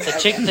 not good.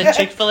 The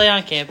Chick-fil-A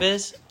on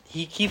campus,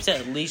 he keeps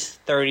at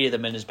least 30 of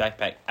them in his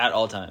backpack at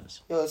all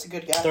times. Yo, that's a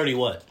good guy. 30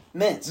 what?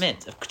 Mints.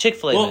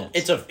 Chick-fil-A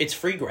mints. It's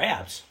free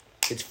grabs.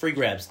 It's free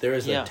grabs. There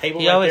is a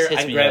table he right always there. hits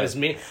I can me grab up. as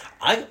many.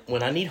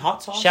 When I need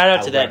hot sauce, Shout out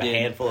I to will that grab dude. a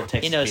handful of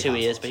Texas He knows who hot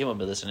he is, sauce. but he won't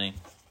be listening.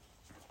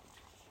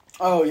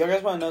 Oh, y'all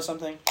guys want to know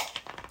something?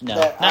 No,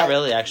 not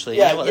really, actually.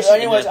 Yeah, You know what,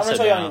 anyways, I'm going to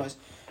tell you anyways.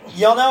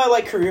 Y'all know at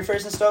like career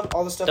fairs and stuff,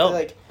 all the stuff they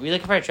like Were you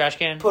looking for a trash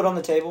can? put on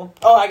the table?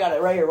 Oh, I got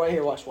it right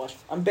here. Watch.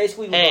 I'm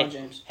basically LeBron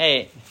James.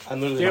 Hey, I'm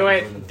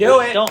literally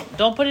Do it.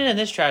 don't put it in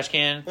this trash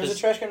can. There's a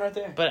trash can right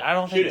there. But I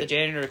don't think the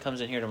janitor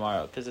comes in here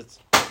tomorrow because it's.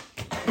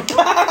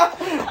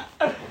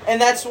 And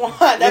that's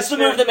why. That's the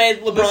move that made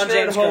LeBron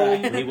James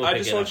home. cry. I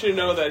just want you to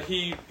know that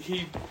he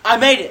I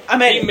made it. He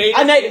made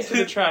it into it.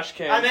 the trash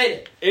can. I made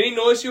it. Any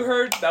noise you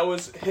heard, that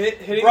was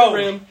hitting Bro, the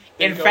rim.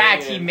 In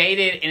fact, he made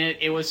it, and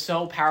it was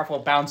so powerful,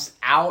 it bounced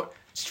out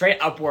straight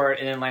upward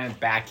and then landed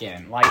back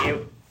in. Like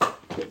it.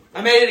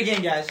 I made it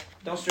again, guys.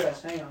 Don't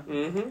stress. Hang on.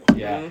 Mm-hmm.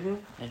 Yeah.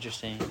 Mm-hmm.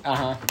 Interesting.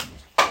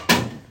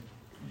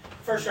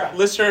 First try.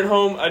 Listener at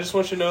home, I just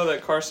want you to know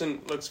that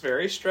Carson looks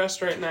very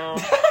stressed right now.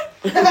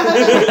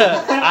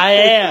 I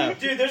am.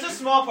 Dude, there's a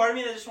small part of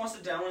me that just wants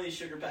to down one of these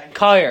sugar packets.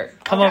 Colyer,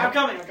 come Okay, on. I'm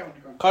coming.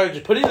 Carter,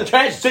 just put it in the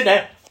trash and sit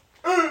down.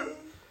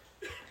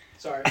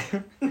 Sorry.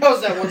 That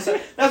was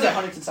that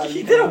Huntington side.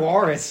 He did a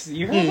walrus.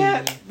 You heard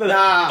that?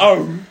 Nah.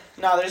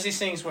 No, there's these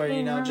things where,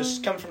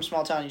 just coming from a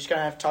small town, you just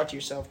gotta have to talk to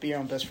yourself, be your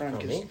own best friend.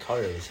 Me and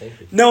Carter are the same.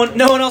 No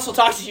one else will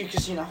talk to you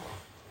because,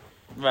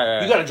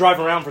 Right. You gotta drive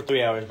around for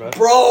 3 hours, bro.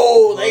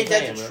 Bro, that's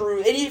saying, the bro.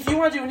 truth. And if you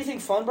want to do anything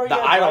fun, bro, you The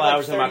gotta idle drive like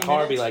hours in my 30 car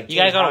minutes. be like You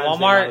gotta go to 10 times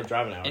the Walmart amount of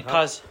driving hours, and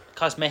huh?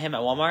 cause mayhem at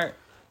Walmart.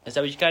 Is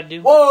that what you gotta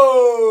do?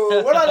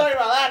 Whoa! We're not talking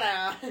about that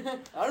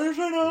now. I didn't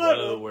say no that.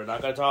 Whoa, we're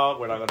not gonna talk.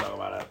 We're not gonna talk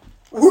about that.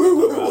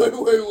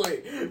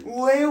 Wait.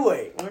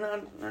 We're not.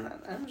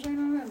 I didn't say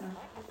no that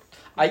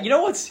now. You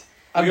know what's?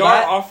 We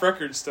are off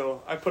record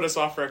still. I put us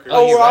off record.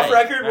 Oh, we're right. off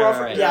record. We're off.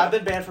 Right. Yeah, I've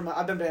been banned from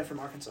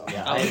Arkansas.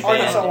 Yeah,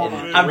 Arkansas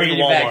Walmart. I'm bringing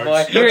you back,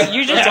 boy. You're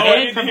just That's all I banned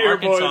need to from hear,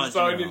 Arkansas. boys. That's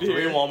all I need to 3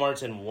 hear.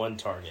 Walmarts and 1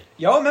 Target.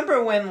 Y'all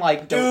remember when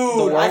like the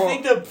Dude, I world-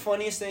 think the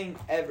funniest thing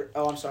ever.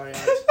 Oh, I'm sorry,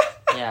 Alex.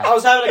 Yeah. I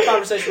was having a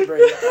conversation with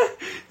Brady.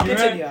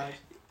 Continue,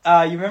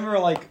 Alex. You remember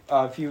like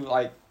a few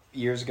like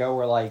years ago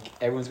where like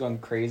everyone's going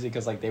crazy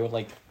because like they would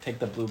like take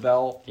the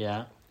Bluebell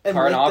Yeah. And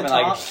card lick off the and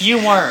like. top. You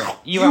weren't.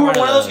 You were one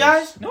of those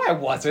guys? No, I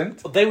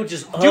wasn't. They would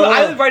just Dude,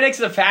 I live right next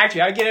to the factory.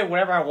 I get it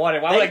whenever I want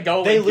it. Why would I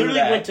go? They and do literally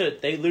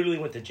that? They literally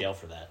went to jail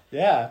for that.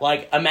 Yeah.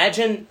 Like,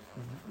 imagine,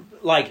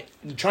 like,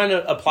 trying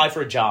to apply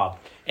for a job,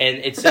 and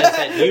it says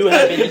that you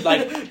have been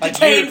like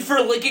Detained you-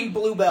 for licking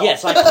Bluebell.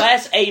 yes, like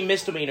Class A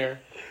misdemeanor,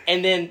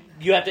 and then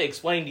you have to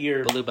explain to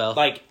your Bluebell.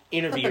 like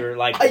interviewer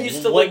like I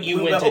used to what lick you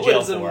Bluebell went to jail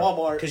was in for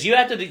Walmart. because you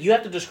have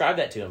to describe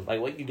that to him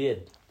like what you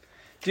did.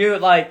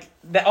 Dude, like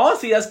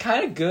honestly, that's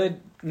kind of good.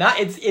 Not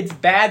it's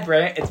bad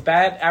brand, it's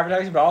bad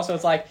advertising, but also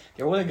it's like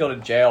they're willing to go to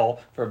jail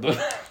for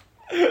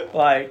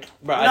like.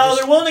 Bro, No,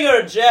 they're willing to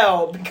go to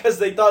jail because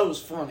they thought it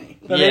was funny.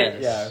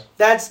 Yes. Yeah.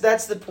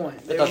 That's the point.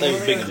 I thought they were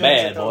willing big to and go to jail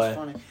bad, because they thought it was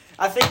boy. funny.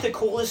 I think the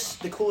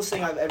coolest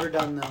thing I've ever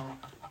done though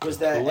was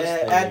that Coolest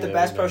thing at you've the ever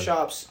Bass Pro done.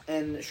 Shops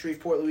in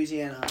Shreveport,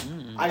 Louisiana.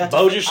 I got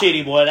Bo's to your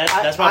shitty boy.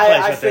 That's my I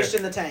place right fished there.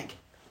 in the tank.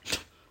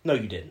 No,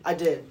 you didn't. I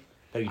did.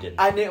 No, you didn't.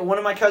 I knew one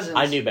of my cousins.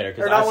 I knew better Or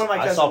because not one of my I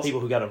cousins. saw people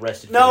who got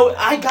arrested. for No, doing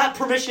that. I got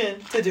permission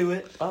to do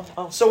it.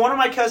 Oh. So one of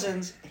my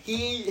cousins,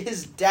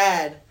 his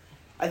dad,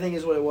 I think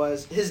is what it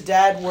was. His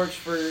dad works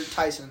for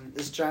Tyson,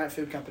 this giant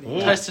food company.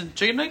 Tyson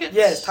chicken nuggets?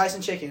 Yes,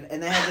 Tyson Chicken,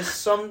 and they had this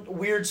some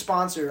weird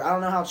sponsor. I don't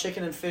know how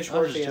chicken and fish I was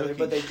work just together, joking.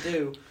 but they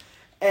do.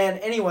 And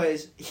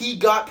anyways, he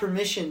got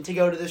permission to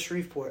go to this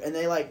Shreveport, and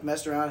they like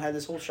messed around, had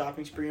this whole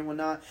shopping spree and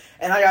whatnot.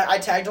 And I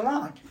tagged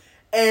along,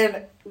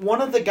 and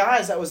one of the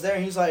guys that was there,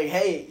 he's like,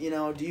 "Hey,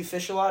 do you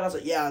fish a lot?" I was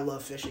like, "Yeah, I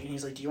love fishing." And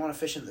he's like, "Do you want to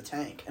fish in the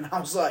tank?" And I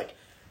was like,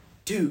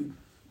 "Dude,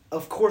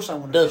 of course I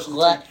want to fish in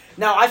the tank."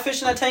 Now I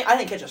fished in that tank. I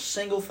didn't catch a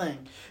single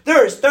thing.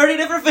 There's 30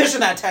 different fish in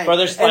that tank, Bro,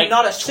 there's and like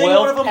not a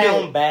single one of them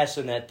 12-pound bit. bass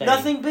in that thing.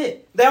 Nothing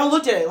bit. They all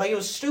looked at it like it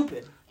was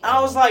stupid.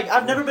 I was like,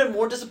 I've never been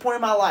more disappointed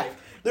in my life.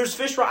 There's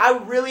fish where I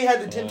really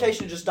had the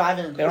temptation to just dive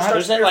in. They don't Start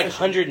There's that like spearfishing.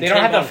 110 They don't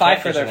have to pound fight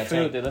for catfish in their that food.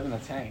 tank. They live in a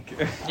tank.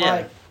 Yeah.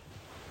 Like,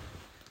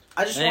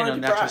 I just There ain't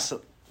wanted no to try.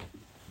 natural.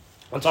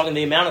 I'm talking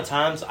the amount of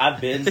times I've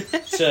been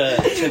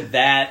to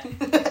that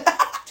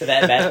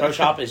Bass Pro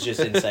Shop is just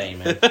insane,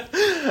 man.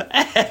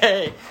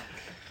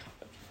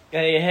 Hey.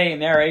 Hey,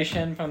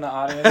 narration from the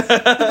audience.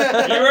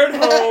 You're at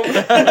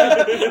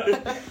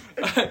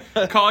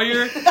home.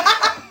 Collier.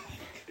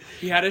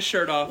 He had his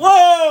shirt off.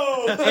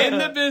 Whoa! In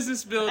the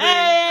business building.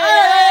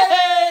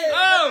 Oh!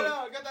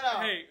 Get that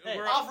out. Hey,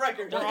 we're Off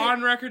record. We're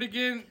on record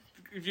again.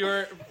 If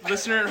you're a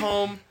listener at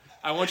home,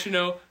 I want you to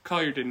know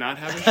Collier did not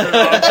have his shirt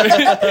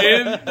off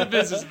in the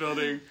business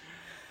building.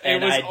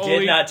 And I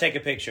did not take a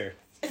picture.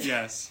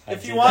 Yes. I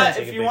If you did want, not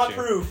take if a you want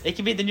picture. proof, It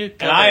could be the new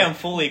cover. And I am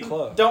fully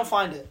clothed. don't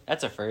find it.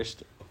 That's a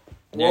first.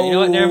 No, you know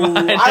what? Never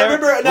mind. I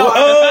remember. No,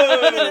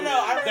 I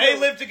remember. They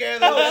live together.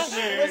 No,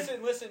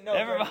 listen. No,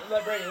 Never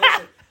Brady,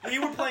 listen. We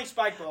were playing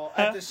spike ball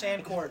at the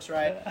sand courts,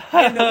 right?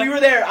 And we were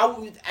there.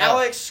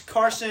 Alex,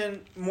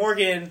 Carson,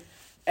 Morgan,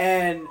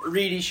 and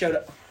Reedy showed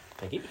up.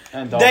 Thank you.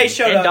 And They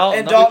showed up, Dalton.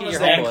 and Don't Dalton get was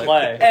your there, homework.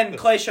 Clay. and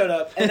Clay showed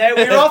up, and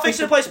we were all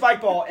fixing to play spike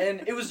ball,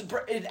 and it was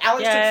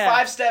Alex Yeah. took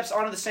 5 steps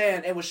onto the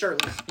sand and was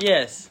shirtless.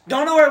 Yes.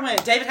 Don't know where it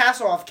went. David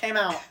Hasselhoff came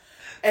out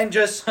and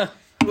just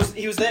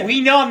was there.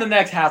 We know I'm the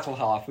next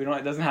Hasselhoff.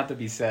 It doesn't have to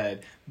be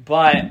said.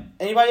 But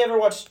Anybody ever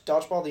watch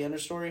Dodgeball: The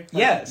Understory?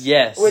 yes.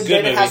 Yes. Where Good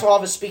David movie.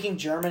 Hasselhoff is speaking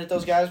German at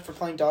those guys for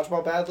playing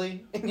dodgeball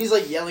badly, and he's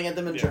like yelling at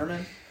them in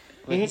German.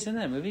 Wait, he's in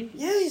that movie?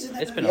 Yeah, he's in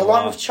that It's movie. been a Along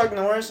while. with Chuck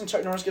Norris, and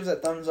Chuck Norris gives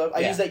that thumbs up. I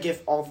Yeah. use that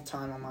gif all the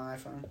time on my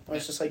iPhone. Where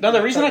it's just like No,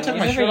 the reason I took Chuck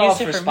my You Norris- never shirt off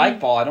used it for for spike me.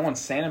 ball, I don't want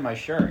sand in my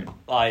shirt.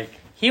 Like,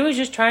 He was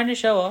just trying to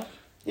show off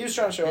He was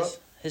trying to show up.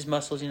 his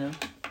muscles, you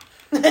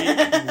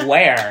know.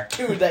 where?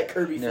 Dude, that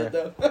Kirby Yeah. fit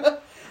though.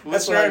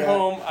 That's Listener what I at got.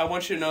 home, I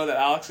want you to know that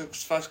Alex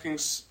is fucking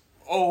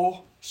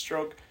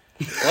stroke.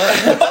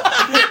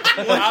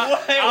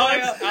 What?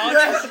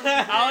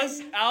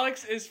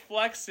 Alex is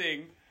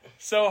flexing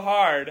so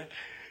hard,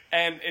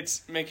 and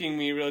it's making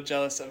me real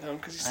jealous of him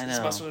because I his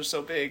know. muscles are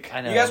so big.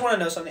 I know. You guys want to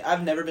know something?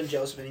 I've never been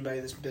jealous of anybody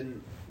that's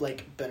been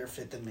like better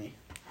fit than me.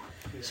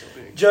 He's so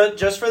big.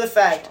 Just for the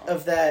fact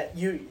of that,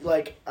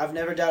 I've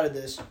never doubted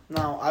this.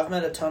 No, I've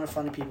met a ton of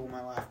funny people in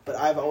my life, but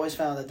I've always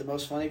found that the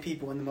most funny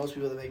people and the most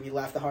people that make me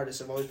laugh the hardest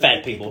have always been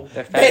Fat big people.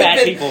 They're Big, fat. Fat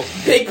big- people.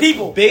 Big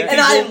people. Big and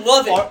I people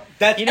love it.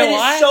 That's You know and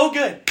why? it's so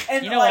good.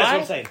 And You know like, why?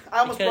 what I'm saying. I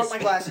almost Because-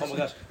 broke my glasses. Oh my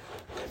gosh.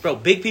 Bro,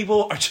 big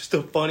people are just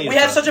the funniest. We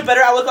have such a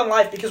better outlook on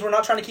life because we're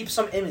not trying to keep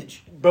some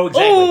image. Bro,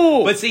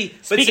 exactly. Ooh. But see,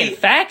 Speaking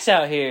facts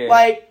out here.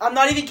 Like, I'm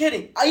not even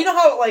kidding. You know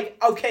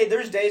how, okay,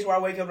 there's days where I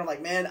wake up and I'm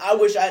like, man, I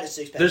wish I had a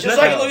six pack. There's Just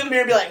so I can nothing- look in the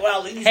mirror and be like,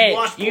 wow, these Hey,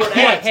 washboard you-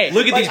 abs. hey,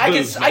 look at these I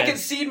boobs, can, I man. can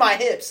see my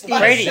hips.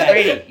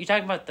 Brady, you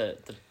talking about the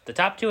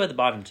top two or the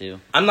bottom two?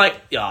 I'm like,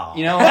 y'all.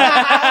 You know,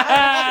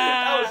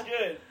 That was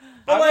good.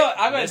 But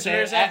I'm going to say,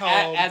 listeners at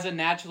home. as a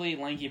naturally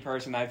lanky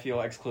person, I feel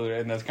excluded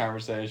in this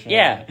conversation.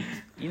 Yeah.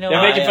 You know,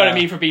 They're making fun of I,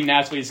 me for being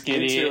naturally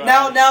skinny. Me too.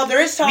 now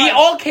there is time. We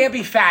all can't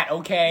be fat,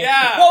 okay?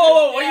 Yeah.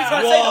 Whoa, what are you Yeah.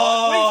 trying to say? What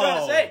are you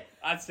trying to say?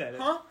 I said it.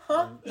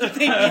 Huh? You think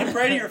me and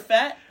Brady are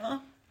fat? Huh?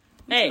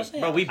 Hey,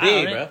 Bro, we I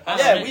own big, it. bro. I own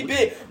Yeah, it. we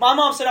big. My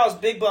mom said I was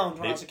big boned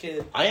when I was a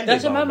kid. I am.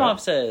 That's big what my bone, bro. mom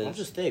says. I'm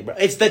just thick, bro.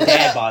 It's the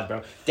dad bod,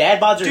 bro.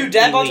 Dad bods are Dude,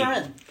 dad bods elite. are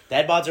in.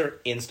 Dad bods are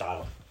in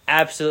style.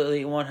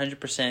 Absolutely,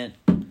 100%.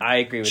 I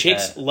agree with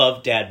Chicks that.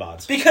 love dad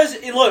bods. Because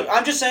look,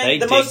 I'm just saying, They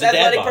the dig most the dad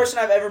athletic bod. person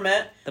I've ever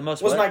met The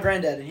most was what? my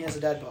granddad, and he has a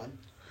dad bod.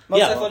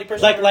 Most athletic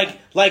person. I've like ever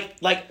met.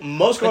 like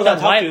most girls the I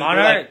talk white to, they're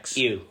monarchs.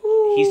 like, ew,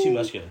 he's too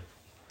muscular.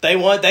 They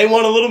want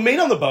a little meat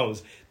on the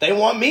bones. They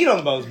want meat on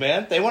the bones,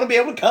 man. They want to be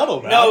able to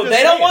cuddle, bro. No, I'm just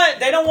they don't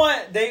saying.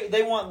 want.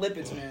 They want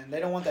lipids, man. They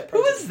don't want that Who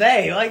protein. is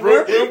they? Like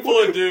Room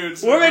full of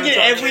dudes. we're making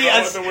talking every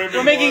about what the women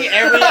we're making want.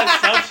 every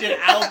assumption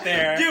out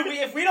there. Dude,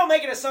 if we don't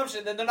make an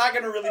assumption, then they're not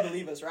going to really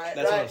believe us, right?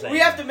 That's what Right? I'm saying. We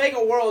have to make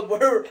a world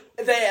where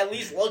they at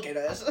least look at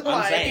us.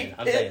 I'm saying.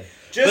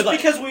 Just But, like-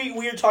 because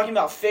we are talking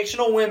about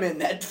fictional women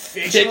that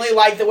fictionally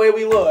like the way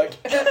we look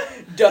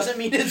doesn't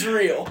mean it's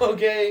real,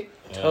 okay?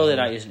 Totally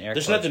not using air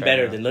There's quotes nothing right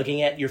better now. than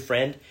looking at your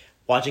friend,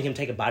 watching him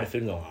take a bite of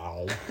food and going,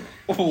 oh,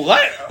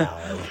 What?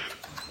 oh.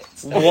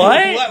 What?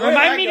 Where did Remind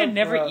that me to come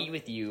never from? eat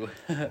with you.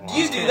 Do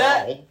you do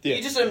that? Yeah.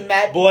 You just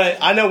imagine. Boy,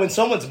 I know when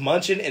someone's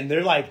munching and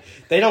they're like,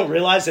 they don't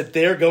realize that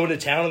they're going to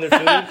town on their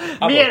food.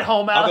 I'll Me go- at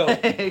home, I'll go,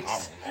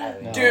 Alex.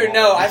 Dude,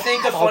 no, I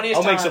think the I'll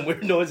funniest make time. some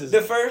weird noises.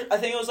 The first, I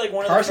think it was like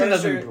one of Carson the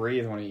first. doesn't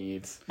breathe when he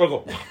eats. Bro,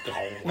 go,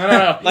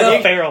 No. like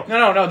a feral.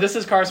 No. This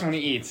is Carson when he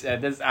eats.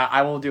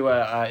 I will do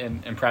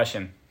an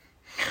impression.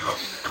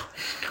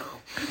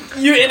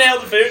 You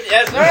inhaled the food,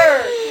 yes,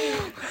 sir.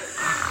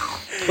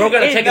 Bro,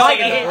 gotta Hey, take no, a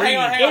second hang to on, breathe.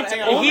 hang on, It's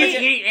hang on.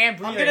 eat and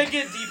I'm breathe. gonna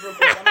get deep real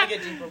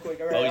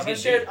quick. All right, Oh, he's I'm gonna getting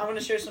share. deep. I'm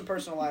gonna share some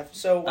personal life.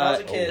 So when I was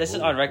a kid, This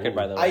is on record,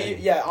 by the I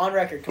way. on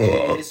record.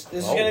 Completely. This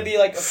is gonna be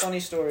like a funny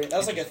story. That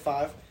was like a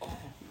 5.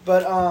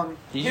 But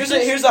Did you here's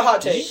just- here's a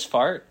hot Did you take just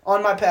fart?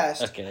 on my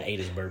past. I Okay. hate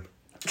his burp.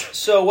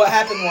 So what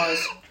happened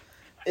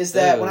is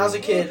that when I was a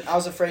Ew. kid, I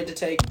was afraid to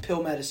take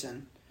pill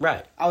medicine.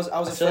 Right. I was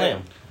I still afraid.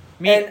 am.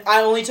 Me, And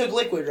I only took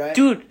liquid, right?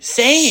 dude,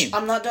 same.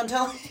 I'm not done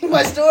telling you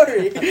my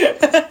story.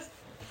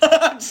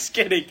 I'm just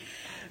kidding.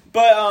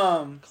 But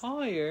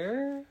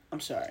Colyer. I'm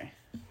sorry.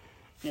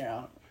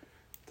 Yeah.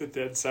 The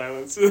dead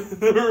silence in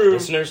the room.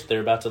 Listeners,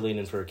 they're about to lean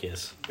in for a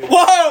kiss. Whoa!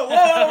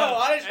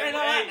 I didn't And, know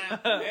that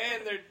now.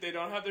 and they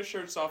don't have their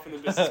shirts off in the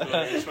business building.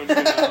 I just want you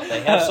to know.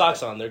 They have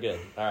socks on. They're good.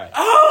 All right.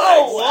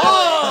 Oh!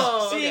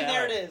 wow. See, Okay.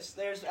 there it is.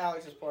 There's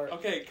Alex's part.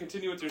 Okay,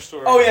 continue with your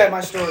story. Oh yeah, my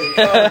story.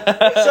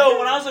 So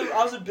when I was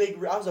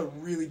a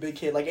really big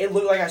kid. Like it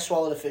looked like I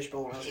swallowed a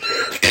fishbowl when I was a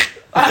kid.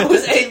 I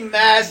was a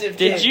massive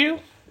kid. Did you?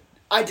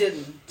 I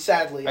didn't.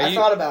 Sadly, I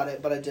thought about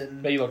it, but I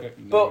didn't. But you look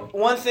at. But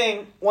one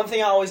thing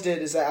I always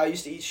did is that I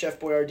used to eat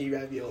Chef Boyardee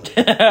ravioli.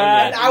 and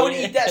And I would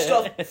eat that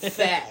stuff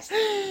fast.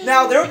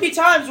 Now there would be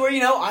times where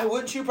I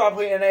wouldn't chew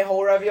properly and a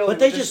whole ravioli. But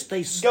they would just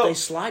they go.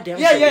 slide down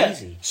Yeah, so yeah.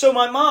 easy. So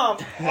my mom,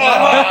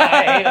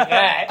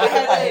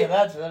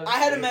 I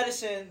had a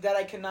medicine that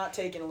I could not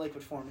take in a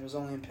liquid form. It was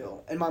only in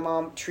pill. And my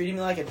mom treated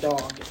me like a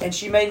dog. And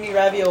she made me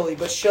ravioli,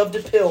 but shoved a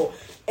pill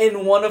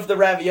in one of the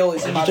raviolis.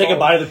 Did in you my take a bowl.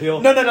 bite of the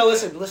pill? No,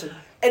 listen.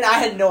 And I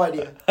had no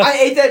idea. I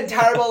ate that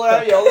entire bowl of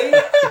ravioli.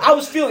 I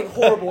was feeling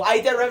horrible. I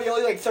ate that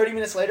ravioli like 30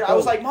 minutes later. I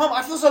was like, Mom,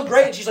 I feel so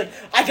great. And she's like,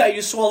 I got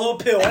you to swallow a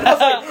pill. And I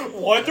was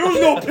like, what? There was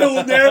no pill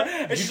in there.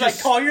 And she's like,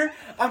 Colyer,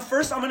 I'm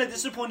going to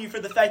disappoint you for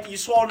the fact that you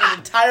swallowed an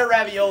entire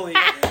ravioli.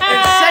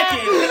 And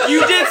second,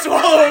 you did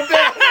swallow a pill.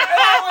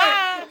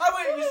 And I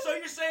went, so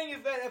you're saying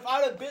if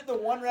I'd have bit the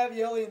one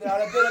ravioli in there,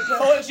 I'd have bit a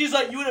pill? And she's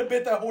like, you would have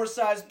bit that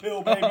horse-sized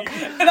pill, baby.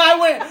 And I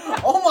went,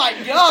 oh my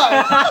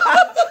God.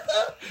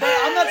 But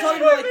I'm not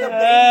talking about like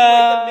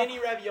the mini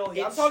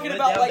ravioli. I'm talking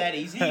about like that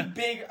easy. the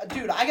big,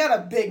 dude. I got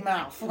a big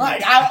mouth.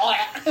 Like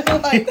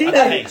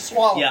I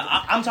swallow. Yeah,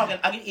 I'm talking.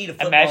 I can eat a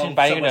football. Imagine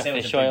biting Subway into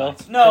sandwich fish in 3 oil.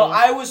 bites. No,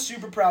 I was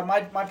super proud.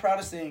 My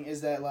proudest thing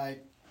is that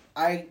like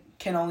I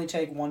can only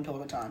take one pill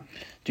at a time.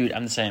 Dude,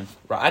 I'm the same.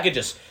 Right, I could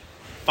just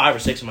 5 or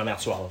 6 in my mouth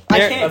swallow. I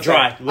There- can't.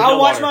 Dry. With I'll no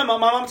watch water. my mom.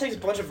 My mom takes a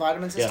bunch of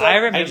vitamins and Yeah. stuff. I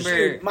remember.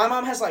 Dude, my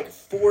mom has like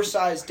 4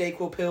 size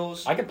Dayquil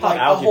pills. I can pop like,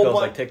 a algae whole pills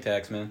bunch- like Tic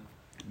Tacs, man.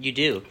 You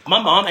do.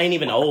 My mom ain't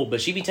even old, but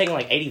she be taking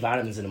like 80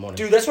 vitamins in the morning.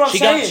 Dude, that's what I'm she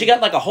saying. She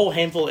got like a whole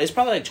handful. It's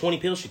probably like 20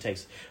 pills she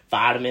takes.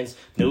 Vitamins,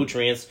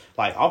 nutrients,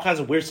 like all kinds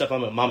of weird stuff.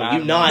 I'm like, Mama,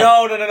 you not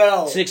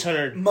No.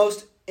 600.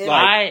 Most.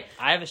 Like-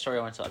 I have a story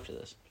I want to tell after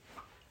this.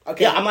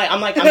 Okay. Yeah, I'm not.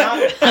 I'm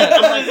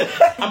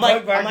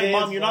like,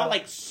 Mom, you're not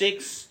like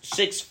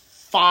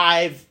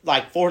 6'5",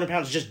 like 400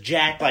 pounds, just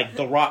jacked like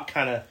the Rock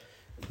kind of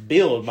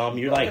build, Mom.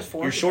 You're like,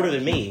 you're shorter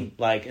than me,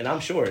 like, and I'm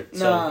short,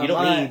 so Nah, you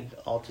don't need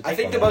all to. I take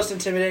think all the that. most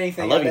intimidating I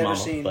thing love I've you, ever Mama,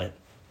 seen but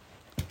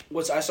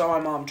was I saw my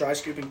mom dry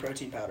scooping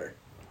protein powder.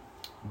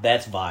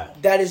 that's vile.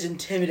 That is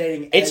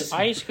intimidating. It's- as-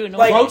 I used to know.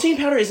 Like- Protein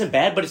powder isn't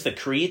bad, but it's the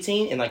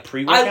creatine and like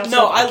pre-workout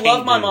stuff. I can't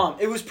love my do. mom.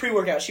 It was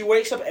pre-workout. She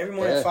wakes up every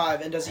morning at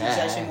 5 and does the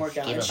exact same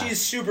workout. give And her that.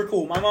 she's super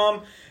cool. My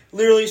mom,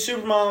 literally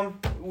super mom,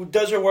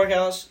 does her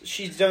workouts.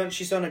 She's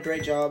done a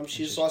great job.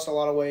 She's lost a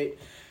lot of weight.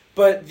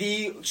 But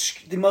the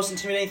most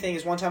intimidating thing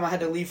is one time I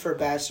had to leave for a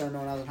bad sermon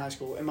when I was in high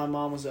school, and my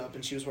mom was up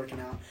and she was working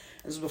out.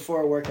 This was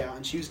before a workout,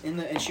 and she was in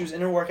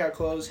her workout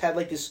clothes, had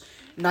like this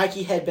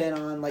Nike headband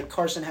on, like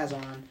Carson has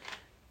on,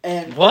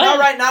 And What? not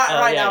right Oh, yeah,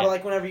 now, yeah. but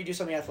like whenever you do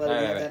something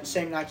athletic, you have Right. that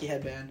same Nike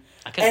headband.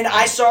 couldn't And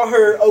find I it. saw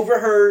her over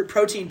her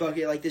protein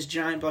bucket, like this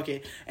giant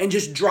bucket, and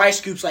just dry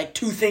scoops like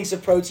 2 things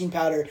of protein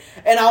powder.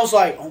 And I was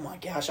like, oh my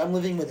gosh, I'm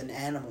living with an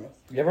animal.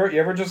 You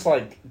ever just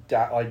like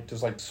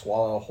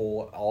swallow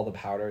all the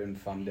powder in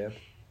Fun Dip?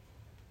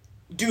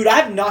 Dude, I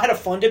have not had a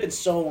Fun Dip in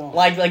so long.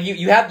 Like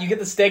you get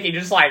the stick and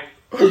you're just like.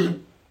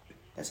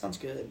 That sounds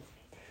good.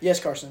 Yes,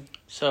 Carson.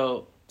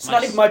 So It's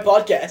not even my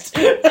podcast.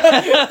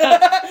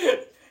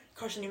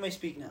 Carson, you may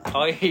speak now.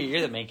 Oh,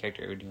 you're the main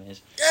character,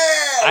 anyways.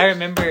 Yes! I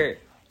remember,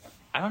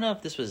 I don't know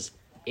if this was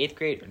 8th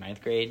grade or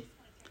 9th grade,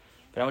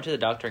 but I went to the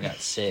doctor and got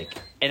sick,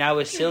 and I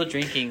was still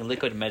drinking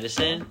liquid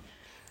medicine,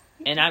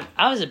 and I'm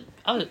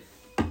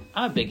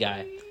a big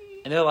guy,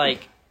 and they're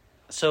like,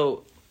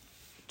 so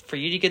for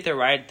you to get the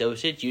right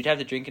dosage, you'd have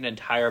to drink an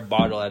entire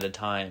bottle at a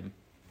time,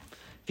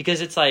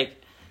 because it's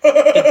like,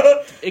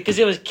 because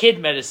it was kid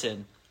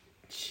medicine,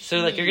 so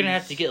like you're gonna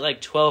have to get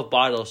like 12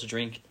 bottles to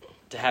drink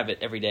to have it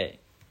every day.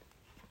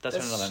 That's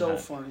That's what so I'm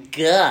funny.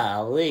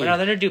 Golly. When I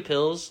learned to do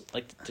pills,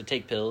 like to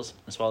take pills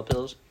and swallow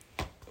pills,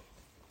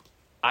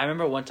 I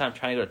remember one time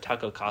trying to go to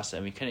Taco Casa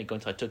and we couldn't go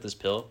until I took this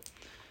pill.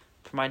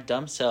 For my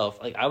dumb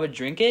self, like I would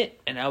drink it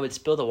and I would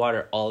spill the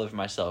water all over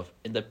myself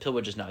and the pill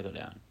would just not go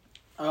down.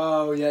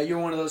 Oh, yeah, you're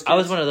one of those kids. I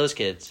was one of those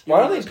kids.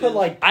 Why don't they put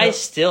like? I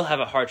still have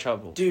a hard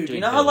trouble. Dude, doing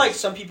you know how pills. like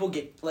some people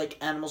get like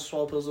animals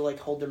swallow pills will like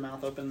hold their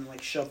mouth open and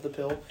like shove the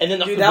pill? And then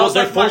Dude, they're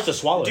like, forced to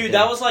swallow it. Dude, then.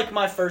 that was like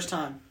my first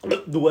time.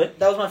 The what?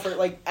 That was my first,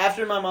 like,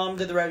 after my mom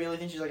did the ravioli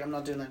thing, she's like, I'm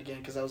not doing that again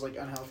because that was, like,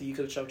 unhealthy. You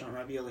could have choked on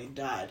ravioli and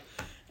died.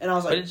 And I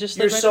was But like, it just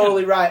you're slid right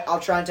totally right. I'll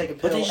try and take a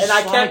pill. But they just and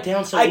I slide kept,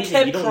 down so I easy.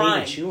 kept You don't crying.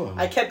 need to chew 'em.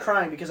 I kept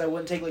crying because I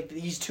wouldn't take, like,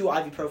 these 2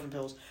 ibuprofen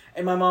pills.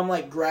 And my mom,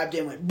 like, grabbed it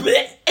and went,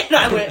 bleh! And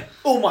I went,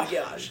 oh my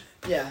gosh.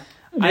 Yeah.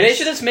 They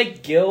should just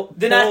make guilt.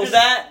 Then after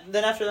that,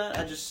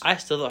 I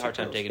still have a hard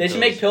time taking They pills. should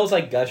make pills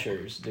like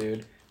gushers,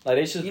 dude. Like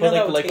they should You put know that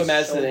like would liquid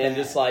taste so medicine in, bad.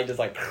 just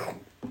like.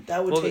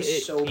 that would Well,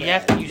 taste so bad. you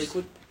have to use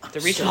Liquid. the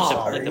reason is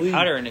Sorry. like the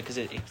powder in it because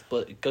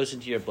it goes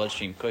into your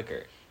bloodstream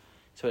quicker,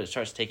 so it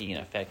starts taking an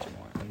effect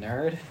more.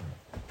 Nerd.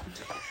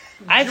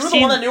 I've You were the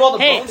seen, one that knew all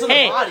the hey, bones in the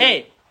hey, body.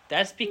 Hey,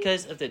 that's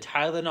because of the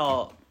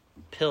Tylenol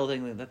pill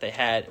thing that they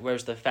had, where it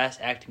was the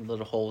fast-acting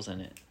little holes in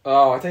it.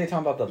 Oh, I think you're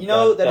talking about the You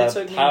know the, that it the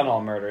took me-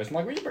 Tylenol murders. I'm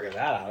like, where you bringing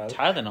that out of?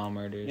 Tylenol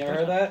murders. You ever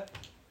heard that?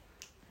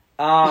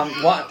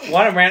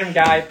 One random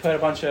guy put a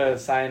bunch of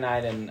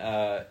cyanide in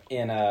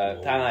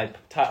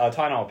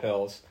Tylenol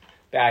pills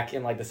back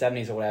in like the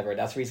 70s or whatever.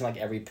 That's the reason like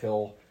every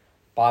pill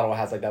bottle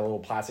has like that little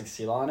plastic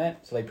seal on it,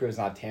 so they prove it's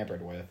not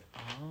tampered with.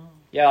 Oh.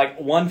 Yeah, like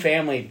one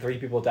family, 3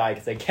 people died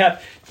because they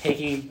kept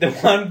taking the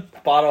one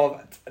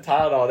bottle of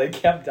Tylenol. They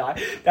kept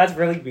dying. That's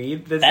really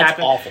mean. This That's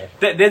happened. awful.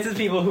 This is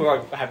people who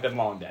have been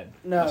long dead.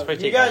 No, That's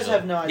pretty you guys taken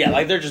have no idea. Yeah,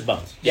 like they're just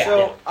bones. Yeah.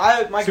 So,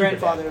 my Super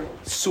grandfather,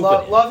 Super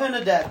dead. love him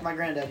to death. My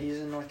granddad, he's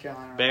in North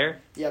Carolina. Right?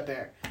 Bear? Yeah,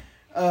 Bear.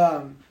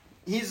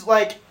 He's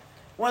like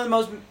one of the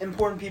most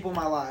important people in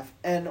my life.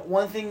 And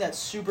one thing that's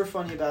super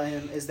funny about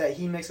him is that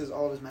he mixes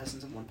all of his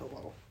medicines in one pill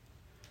bottle.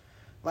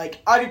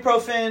 Like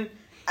ibuprofen,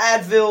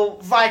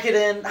 Advil,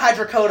 Vicodin,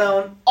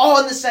 hydrocodone, all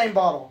in the same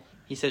bottle.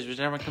 He says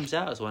whatever comes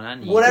out is what I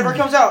need. Whatever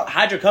comes out.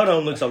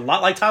 Hydrocodone looks a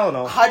lot like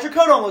Tylenol.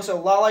 Hydrocodone looks a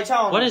lot like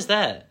Tylenol. What is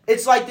that?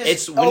 It's like this.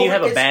 It's when you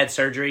have a it's- bad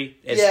surgery.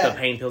 It's Yeah. the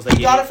pain pills they give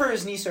He got you. it for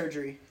his knee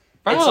surgery.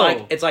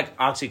 Bro. It's like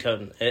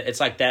oxycodone. It's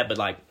like that, but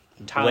like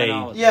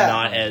Tylenol. way Yeah,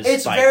 not as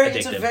it's like very, addictive.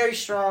 it's a very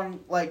strong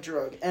like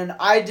drug. And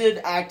I did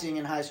acting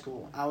in high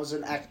school. I was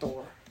an actor.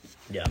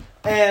 Yeah.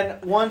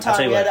 And one I'll time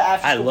tell you we had what. an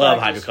after I school love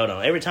practice.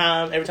 hydrocodone. Every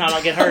time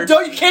I get hurt.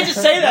 Don't, you can't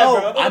just say that, No,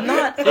 bro. I'm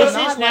not. This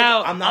I'm not is now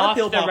like, I'm not off a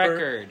pill the popper.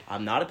 record.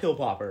 I'm not a pill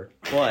popper,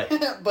 but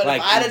But like,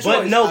 if I had a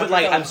choice, no, I'd but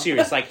like, go. I'm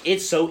serious. Like,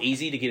 it's so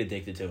easy to get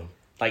addicted to them.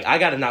 Like, I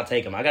gotta not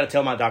take them. I gotta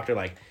tell my doctor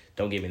like,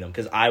 don't give me them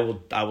because I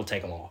will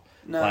take them all.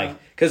 No. Like,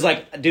 because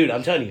like, dude,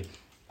 I'm telling you,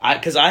 I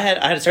had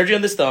a surgery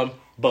on this thumb.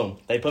 Boom,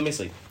 they put me to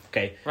sleep.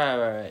 Okay.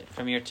 Right.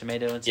 From your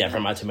tomato incident. Yeah,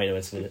 from my tomato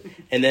incident,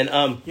 and then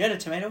You had a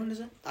tomato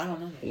incident? I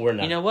don't know that. we're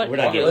not. You know what? We're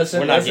not getting. Listen-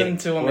 we're not listen getting.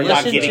 to him. We're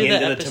not Listen getting to the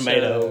into the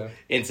tomato episode.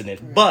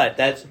 incident. But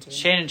that's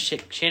Shannon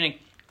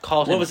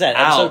called What him was that,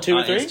 out episode 2 or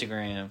on 3?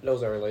 Instagram. It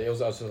was early. It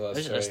was us. It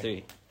was us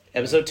 3.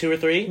 episode 2 or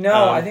 3.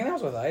 No, I think that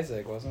was with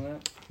Isaac, wasn't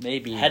it?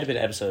 Maybe. had to be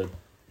episode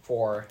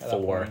 4. at that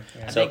 4. point,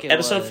 yeah. I So think it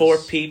episode was. 4,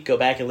 Pete, go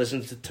back and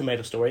listen to the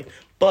tomato story.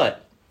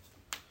 But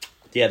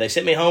yeah, they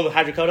sent me home with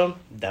hydrocodone.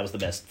 That was the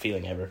best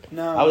feeling ever.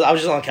 No. I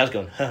was just on the couch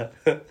going.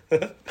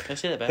 Can I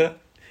say that back?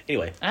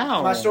 Anyway,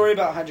 Ow. My story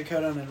about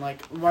hydrocodone and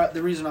like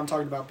the reason I'm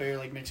talking about Barry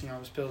like mixing all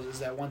his pills is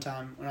that one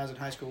time when I was in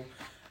high school,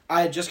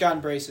 I had just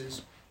gotten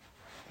braces,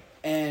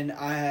 and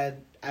I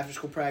had after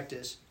school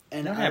practice, I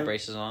and don't have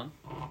braces on.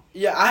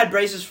 Yeah, I had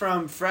braces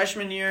from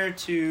freshman year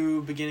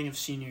to beginning of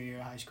senior year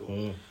of high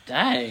school.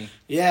 Dang.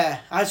 Yeah,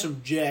 I had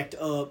some jacked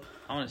up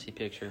I want to see a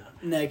picture.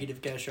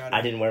 negative gastritis.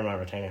 I didn't wear my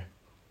retainer.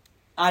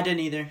 I didn't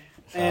either.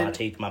 So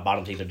And my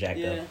bottom teeth are jacked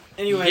yeah. up. Do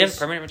Anyways, you have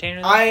permanent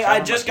retainers? I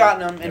just gotten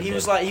them, and They're he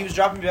was good. like, he was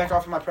dropping me back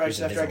off of my practice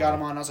Here's a after I got different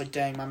them on. I was like,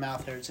 dang, my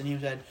mouth hurts, and he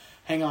said,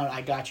 hang on,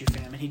 I got you,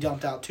 fam. And he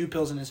dumped out 2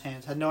 pills in his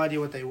hands. Had no idea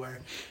what they were.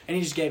 And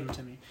he just gave them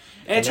to me.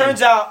 And it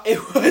turns out it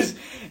was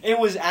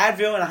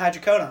Advil and a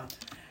hydrocodone.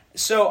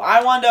 So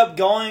I wound up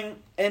going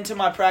into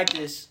my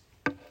practice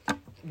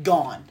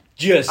gone.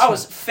 I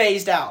was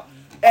phased out.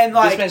 And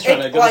like, This man's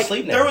trying to go to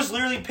sleep now. there was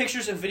literally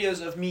pictures and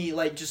videos of me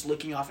like just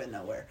looking off at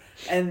nowhere,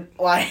 and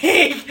like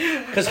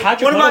Because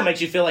hydrocodone makes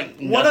you feel like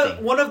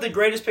nothing. One of the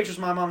greatest pictures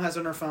my mom has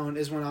on her phone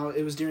is when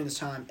it was during this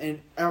time,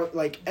 and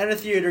like at a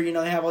theater, you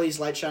know, they have all these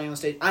lights shining on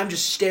stage. I'm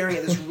just staring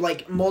at this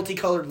like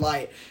multicolored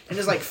light and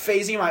just like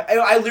phasing my.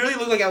 I literally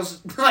looked like I was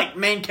like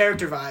main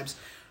character vibes.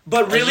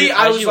 But really,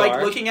 I was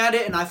like looking at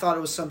it, and I thought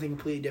it was something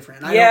completely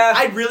different. And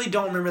I really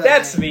don't remember that.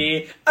 That's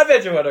me. I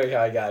bet you're wondering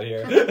how I got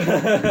here.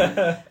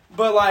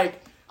 But like,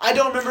 I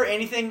don't remember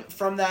anything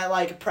from that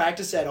like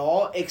practice at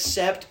all,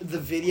 except the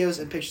videos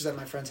and pictures that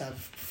my friends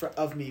have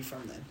of me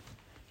from then.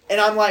 And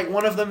I'm like,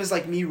 one of them is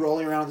like me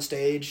rolling around the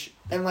stage,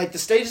 and like the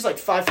stage is like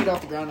 5 feet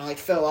off the ground. And I like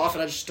fell off,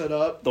 and I just stood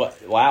up.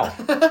 Wow.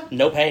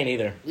 No pain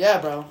either. Yeah,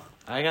 bro.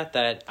 I got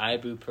that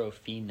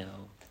ibuprofeno.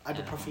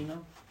 Ibuprofeno?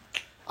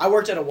 I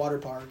worked at a water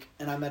park,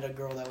 and I met a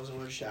girl that was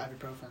allergic to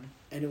ibuprofen,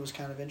 and it was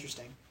kind of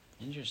interesting.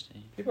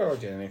 Interesting. People are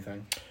allergic to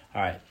anything.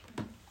 All right.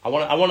 I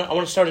want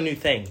to start a new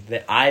thing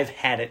that I've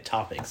had at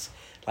topics,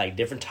 like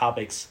different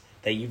topics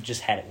that you've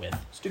just had it with.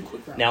 Let's do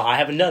quick round. Now I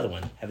have another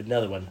one.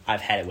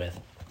 I've had it with.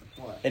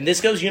 What? And this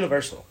goes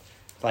universal,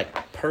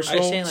 like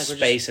personal saying, like,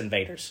 space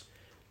invaders.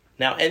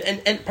 Now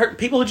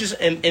people who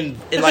just like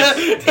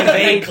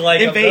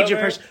invade your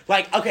person.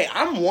 Like, okay,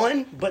 I'm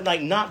one, but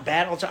like not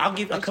bad. I'll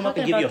come up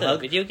and give you a hug.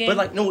 Video game? But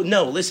like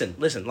no, listen.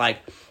 Like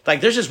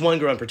there's just one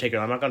girl in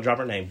particular. I'm not gonna drop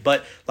her name,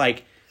 but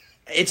like.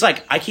 It's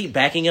like I keep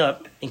backing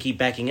up and keep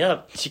backing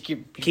up. She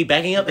keep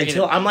backing up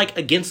until I'm like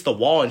against the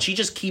wall, and she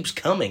just keeps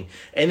coming.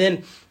 And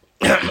then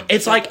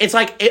it's like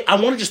I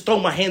want to just throw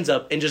my hands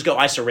up and just go,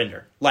 I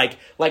surrender. Like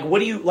what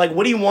do you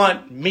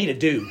want me to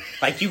do?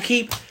 Like you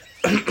keep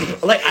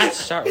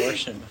start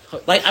worshiping.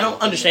 Like I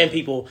don't understand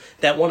people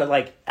that want to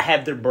like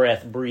have their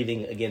breath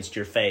breathing against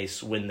your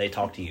face when they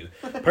talk to you.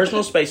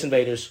 Personal space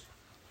invaders,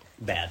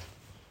 bad,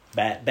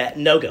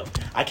 no go.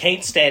 I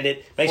can't stand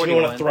it. Makes me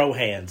want to throw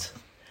hands.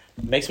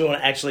 Makes me want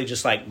to actually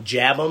just like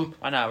jab them.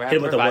 Why not? Hit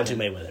him with a 1-2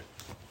 Mayweather.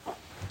 All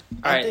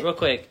right, real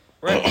quick.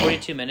 We're at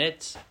 42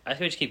 minutes. I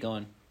think we just keep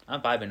going.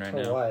 I'm vibing right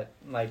now. What?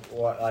 Like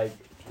what? Like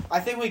I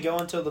think we go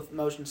until the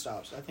motion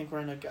stops. I think we're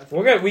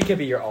in we could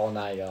be here all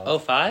night, y'all. Oh,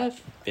 5?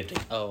 50.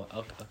 Oh,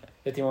 okay.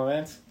 50 more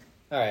minutes.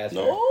 All right, that's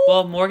fair.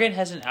 Well, Morgan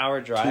has an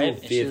hour drive, and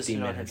she's 50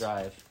 listening on her minutes.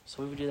 drive.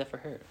 So we would do that for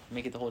her.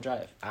 Make it the whole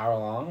drive. Hour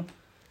long.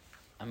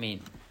 I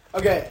mean,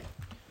 Okay.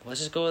 let's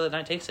just go where the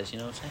night takes us. You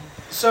know what I'm saying?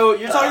 So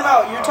you're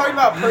talking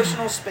about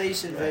personal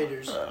space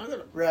invaders,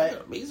 right?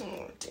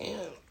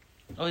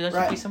 Oh, you want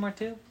Right. to be somewhere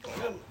too?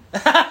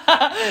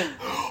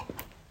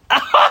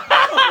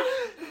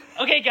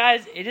 Okay,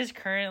 guys, it is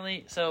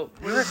currently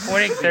we're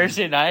recording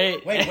Thursday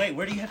night. Wait,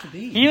 where do you have to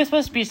be? He was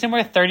supposed to be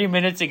somewhere 30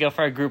 minutes ago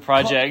for a group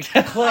project.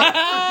 Oh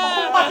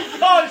my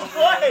gosh,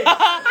 Clay!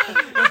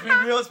 It's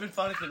been real. It's been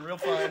fun. It's been real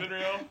fun.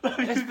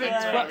 It's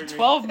been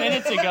 12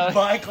 minutes ago.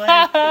 Bye,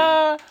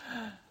 Clay.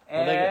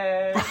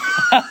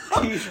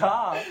 He's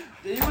off.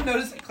 Did anyone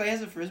notice that Clay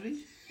has a frisbee?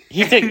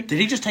 Did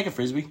he just take a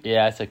frisbee?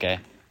 Yeah, it's okay.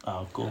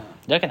 Oh, cool.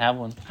 I can have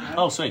one.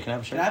 Oh, sweet. Can I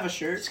have a shirt? Can I have a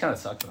shirt? It's kind of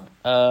sucked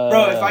though.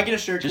 Bro, if I get a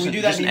shirt, can just we do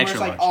a- that just an meme where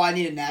it's extra like, large. oh, I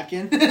need a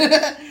napkin?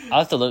 I'll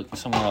have to look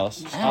somewhere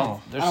else.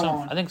 Oh. There's I don't some.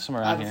 want- I think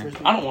somewhere I have around a here.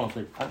 frisbee. I don't want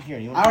to. I'm here.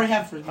 You want I already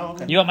have a frisbee. Oh,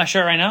 okay. You want my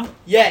shirt right now?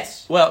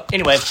 Yes. Well,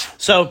 anyway,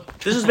 so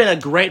this has been a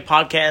great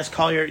podcast.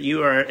 Collier,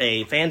 you are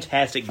a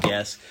fantastic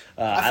guest.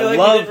 I feel like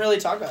we didn't really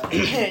talk about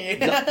it.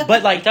 But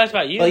We like, talked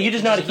about you. well, you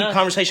just know how to This keep is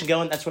conversation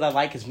going. That's what I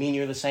like, because me and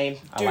you're the same.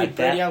 I Dude, like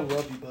Brady, that. I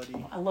love you,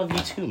 buddy. I love you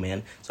too,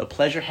 man. It's a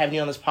pleasure having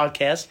you on this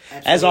podcast.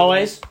 As Absolutely.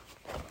 always,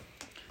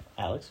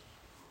 Alex.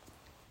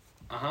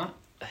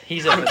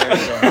 He's over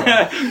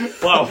there.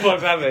 Wow,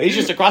 fuck that man. He's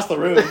just across the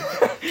room.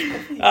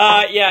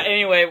 Yeah.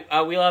 Anyway,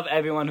 we love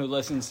everyone who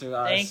listens to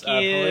us. Thank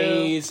you.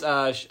 Please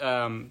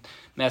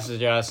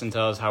message us and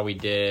tell us how we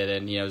did,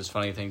 and just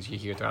funny things you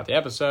hear throughout the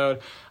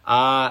episode.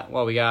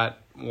 Well, we got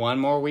one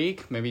more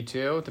week, maybe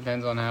 2,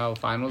 depends on how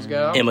finals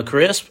go. Emma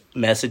Crisp,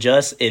 message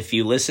us if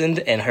you listened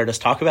and heard us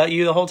talk about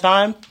you the whole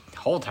time.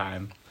 Whole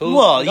time.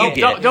 Well, you Don't-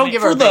 get don't- it. don't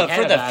give her for a the big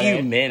head for the about few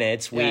it.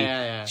 minutes.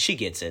 Yeah. She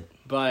gets it.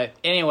 But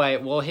anyway,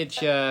 we'll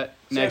hit you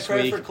next Say a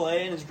prayer week. for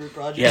Clay and his group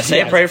project. Yeah,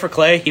 say a prayer for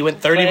Clay. He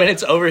went 30 Clay.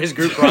 minutes over his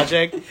group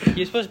project. He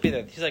was supposed to be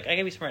there. He's like, I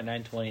gotta be somewhere at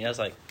 9:20. I was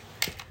like,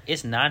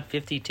 it's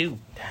 9:52.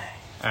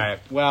 All right.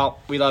 Well,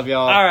 we love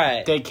y'all. All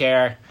right. Take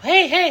care.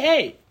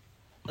 Hey.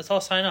 Let's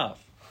all sign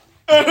off.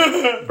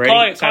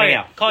 Brady, signing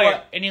out. Colyer,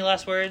 What? any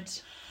last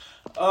words?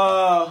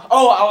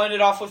 I'll end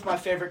it off with my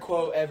favorite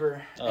quote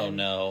ever. Oh, And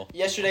no.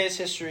 Yesterday is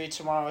history,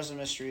 tomorrow is a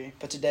mystery,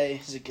 but today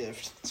is a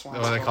gift. That's why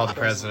What do they call the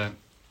president?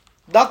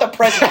 Not the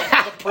president,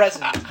 the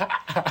president.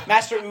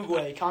 Master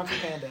Oogway, Kung Fu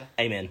Panda.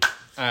 Amen.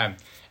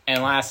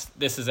 And last,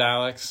 this is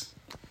Alex.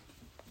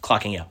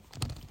 Clocking out.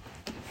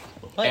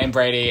 What? And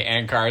Brady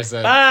and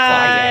Carson. Bye.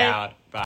 Flying out.